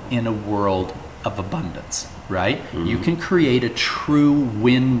live in a world of abundance, right? Mm-hmm. You can create a true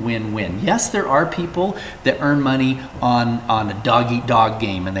win-win-win. Yes, there are people that earn money on a dog-eat-dog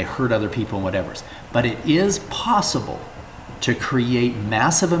game and they hurt other people and whatever. But it is possible to create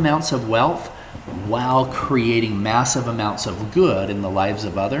massive amounts of wealth while creating massive amounts of good in the lives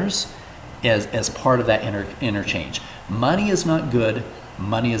of others as part of that interchange. Money is not good,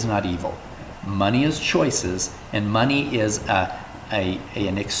 money is not evil. Money is choices, and money is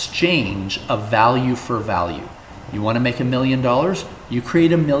an exchange of value for value. You want to make $1 million, you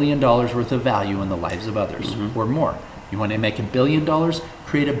create $1 million worth of value in the lives of others, mm-hmm. or more. You want to make $1 billion,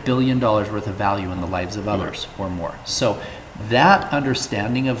 create $1 billion worth of value in the lives of others, or more. So that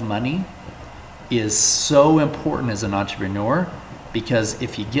understanding of money is so important as an entrepreneur, because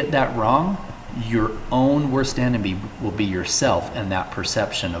if you get that wrong, your own worst enemy will be yourself and that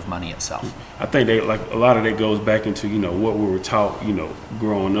perception of money itself. I think a lot of that goes back into what we were taught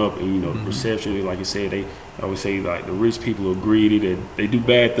growing up, and mm-hmm. perception. Like you said, I would say like the rich people are greedy, that they do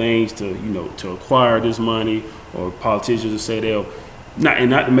bad things to, to acquire this money, or politicians will say they'll, not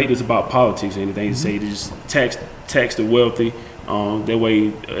to make this about politics or anything, to say they just tax the wealthy. That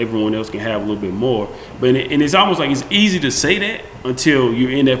way everyone else can have a little bit more. But it's almost like it's easy to say that until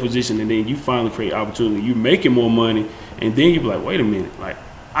you're in that position, and then you finally create opportunity. You're making more money, and then you be like, wait a minute, like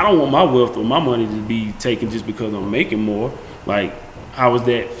I don't want my wealth or my money to be taken just because I'm making more. Like, how is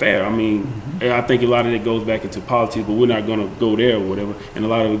that fair? I mean, I think a lot of that goes back into politics, but we're not going to go there or whatever. And a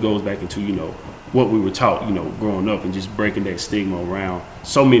lot of it goes back into, what we were taught, growing up, and just breaking that stigma around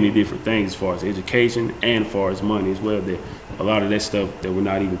so many different things as far as education and as far as money as well, that a lot of that stuff that we're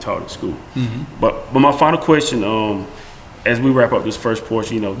not even taught in school. But my final question, as we wrap up this first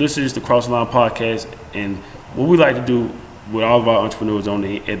portion, this is the Cross the Line podcast, and what we like to do with all of our entrepreneurs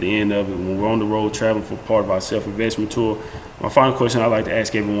at the end of it, when we're on the road traveling for part of our self-investment tour, my final question I like to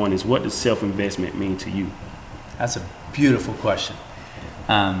ask everyone is, what does self-investment mean to you? That's a beautiful question.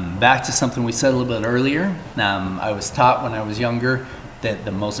 Back to something we said a little bit earlier. I was taught when I was younger that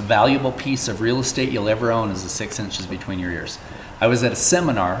the most valuable piece of real estate you'll ever own is the 6 inches between your ears. I was at a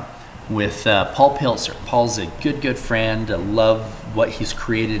seminar with Paul Pilzer. Paul's a good friend. I love what he's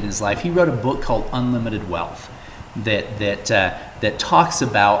created in his life. He wrote a book called Unlimited Wealth that talks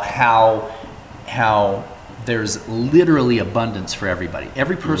about how there's literally abundance for everybody.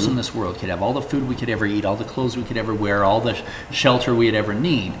 Every person in this world could have all the food we could ever eat, all the clothes we could ever wear, all the shelter we'd ever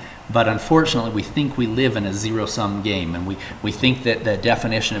need. But unfortunately, we think we live in a zero-sum game, and we think that the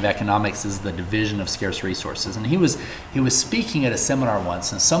definition of economics is the division of scarce resources. And he was speaking at a seminar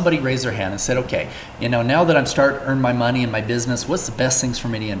once, and somebody raised their hand and said, okay, now that I'm starting to earn my money in my business, what's the best things for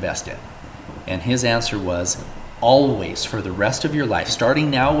me to invest in? And his answer was, always, for the rest of your life, starting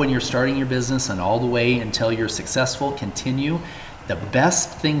now when you're starting your business and all the way until you're successful, continue, the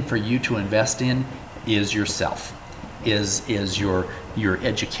best thing for you to invest in is yourself, is your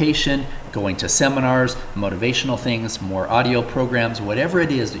education, going to seminars, motivational things, more audio programs, whatever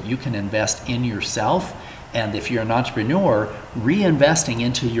it is that you can invest in yourself. And if you're an entrepreneur, reinvesting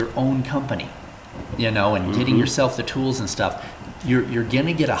into your own company, and getting yourself the tools and stuff, you're going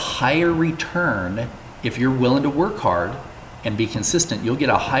to get a higher return. If you're willing to work hard and be consistent, you'll get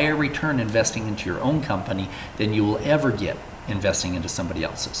a higher return investing into your own company than you will ever get investing into somebody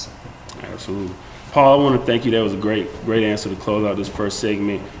else's. Absolutely. Paul, I want to thank you. That was a great answer to close out this first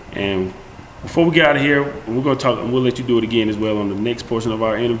segment. And before we get out of here, we're going to talk, and we'll let you do it again as well on the next portion of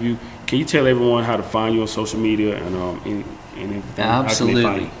our interview. Can you tell everyone how to find you on social media and everything?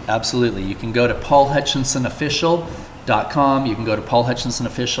 Absolutely. You can go to paulhutchinsonofficial.com. You can go to Paul Hutchinson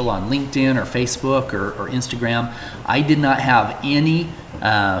Official on LinkedIn or Facebook or Instagram. I did not have any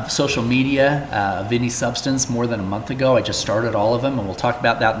social media of any substance more than a month ago. I just started all of them, and we'll talk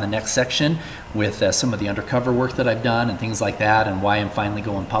about that in the next section with some of the undercover work that I've done and things like that, and why I'm finally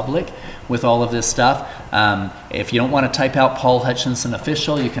going public with all of this stuff. If you don't want to type out Paul Hutchinson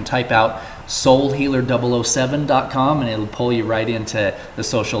Official, you can type out soulhealer007.com, and it'll pull you right into the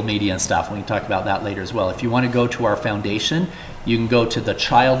social media and stuff. We can talk about that later as well. If you want to go to our foundation, you can go to the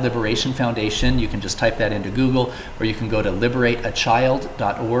Child Liberation Foundation. You can just type that into Google, or you can go to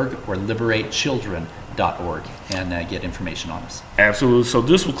liberateachild.org or liberatechildren.org and get information on us. Absolutely. So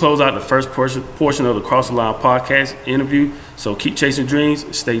this will close out the first portion of the Cross the Line podcast interview. So keep chasing dreams.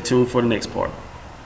 Stay tuned for the next part.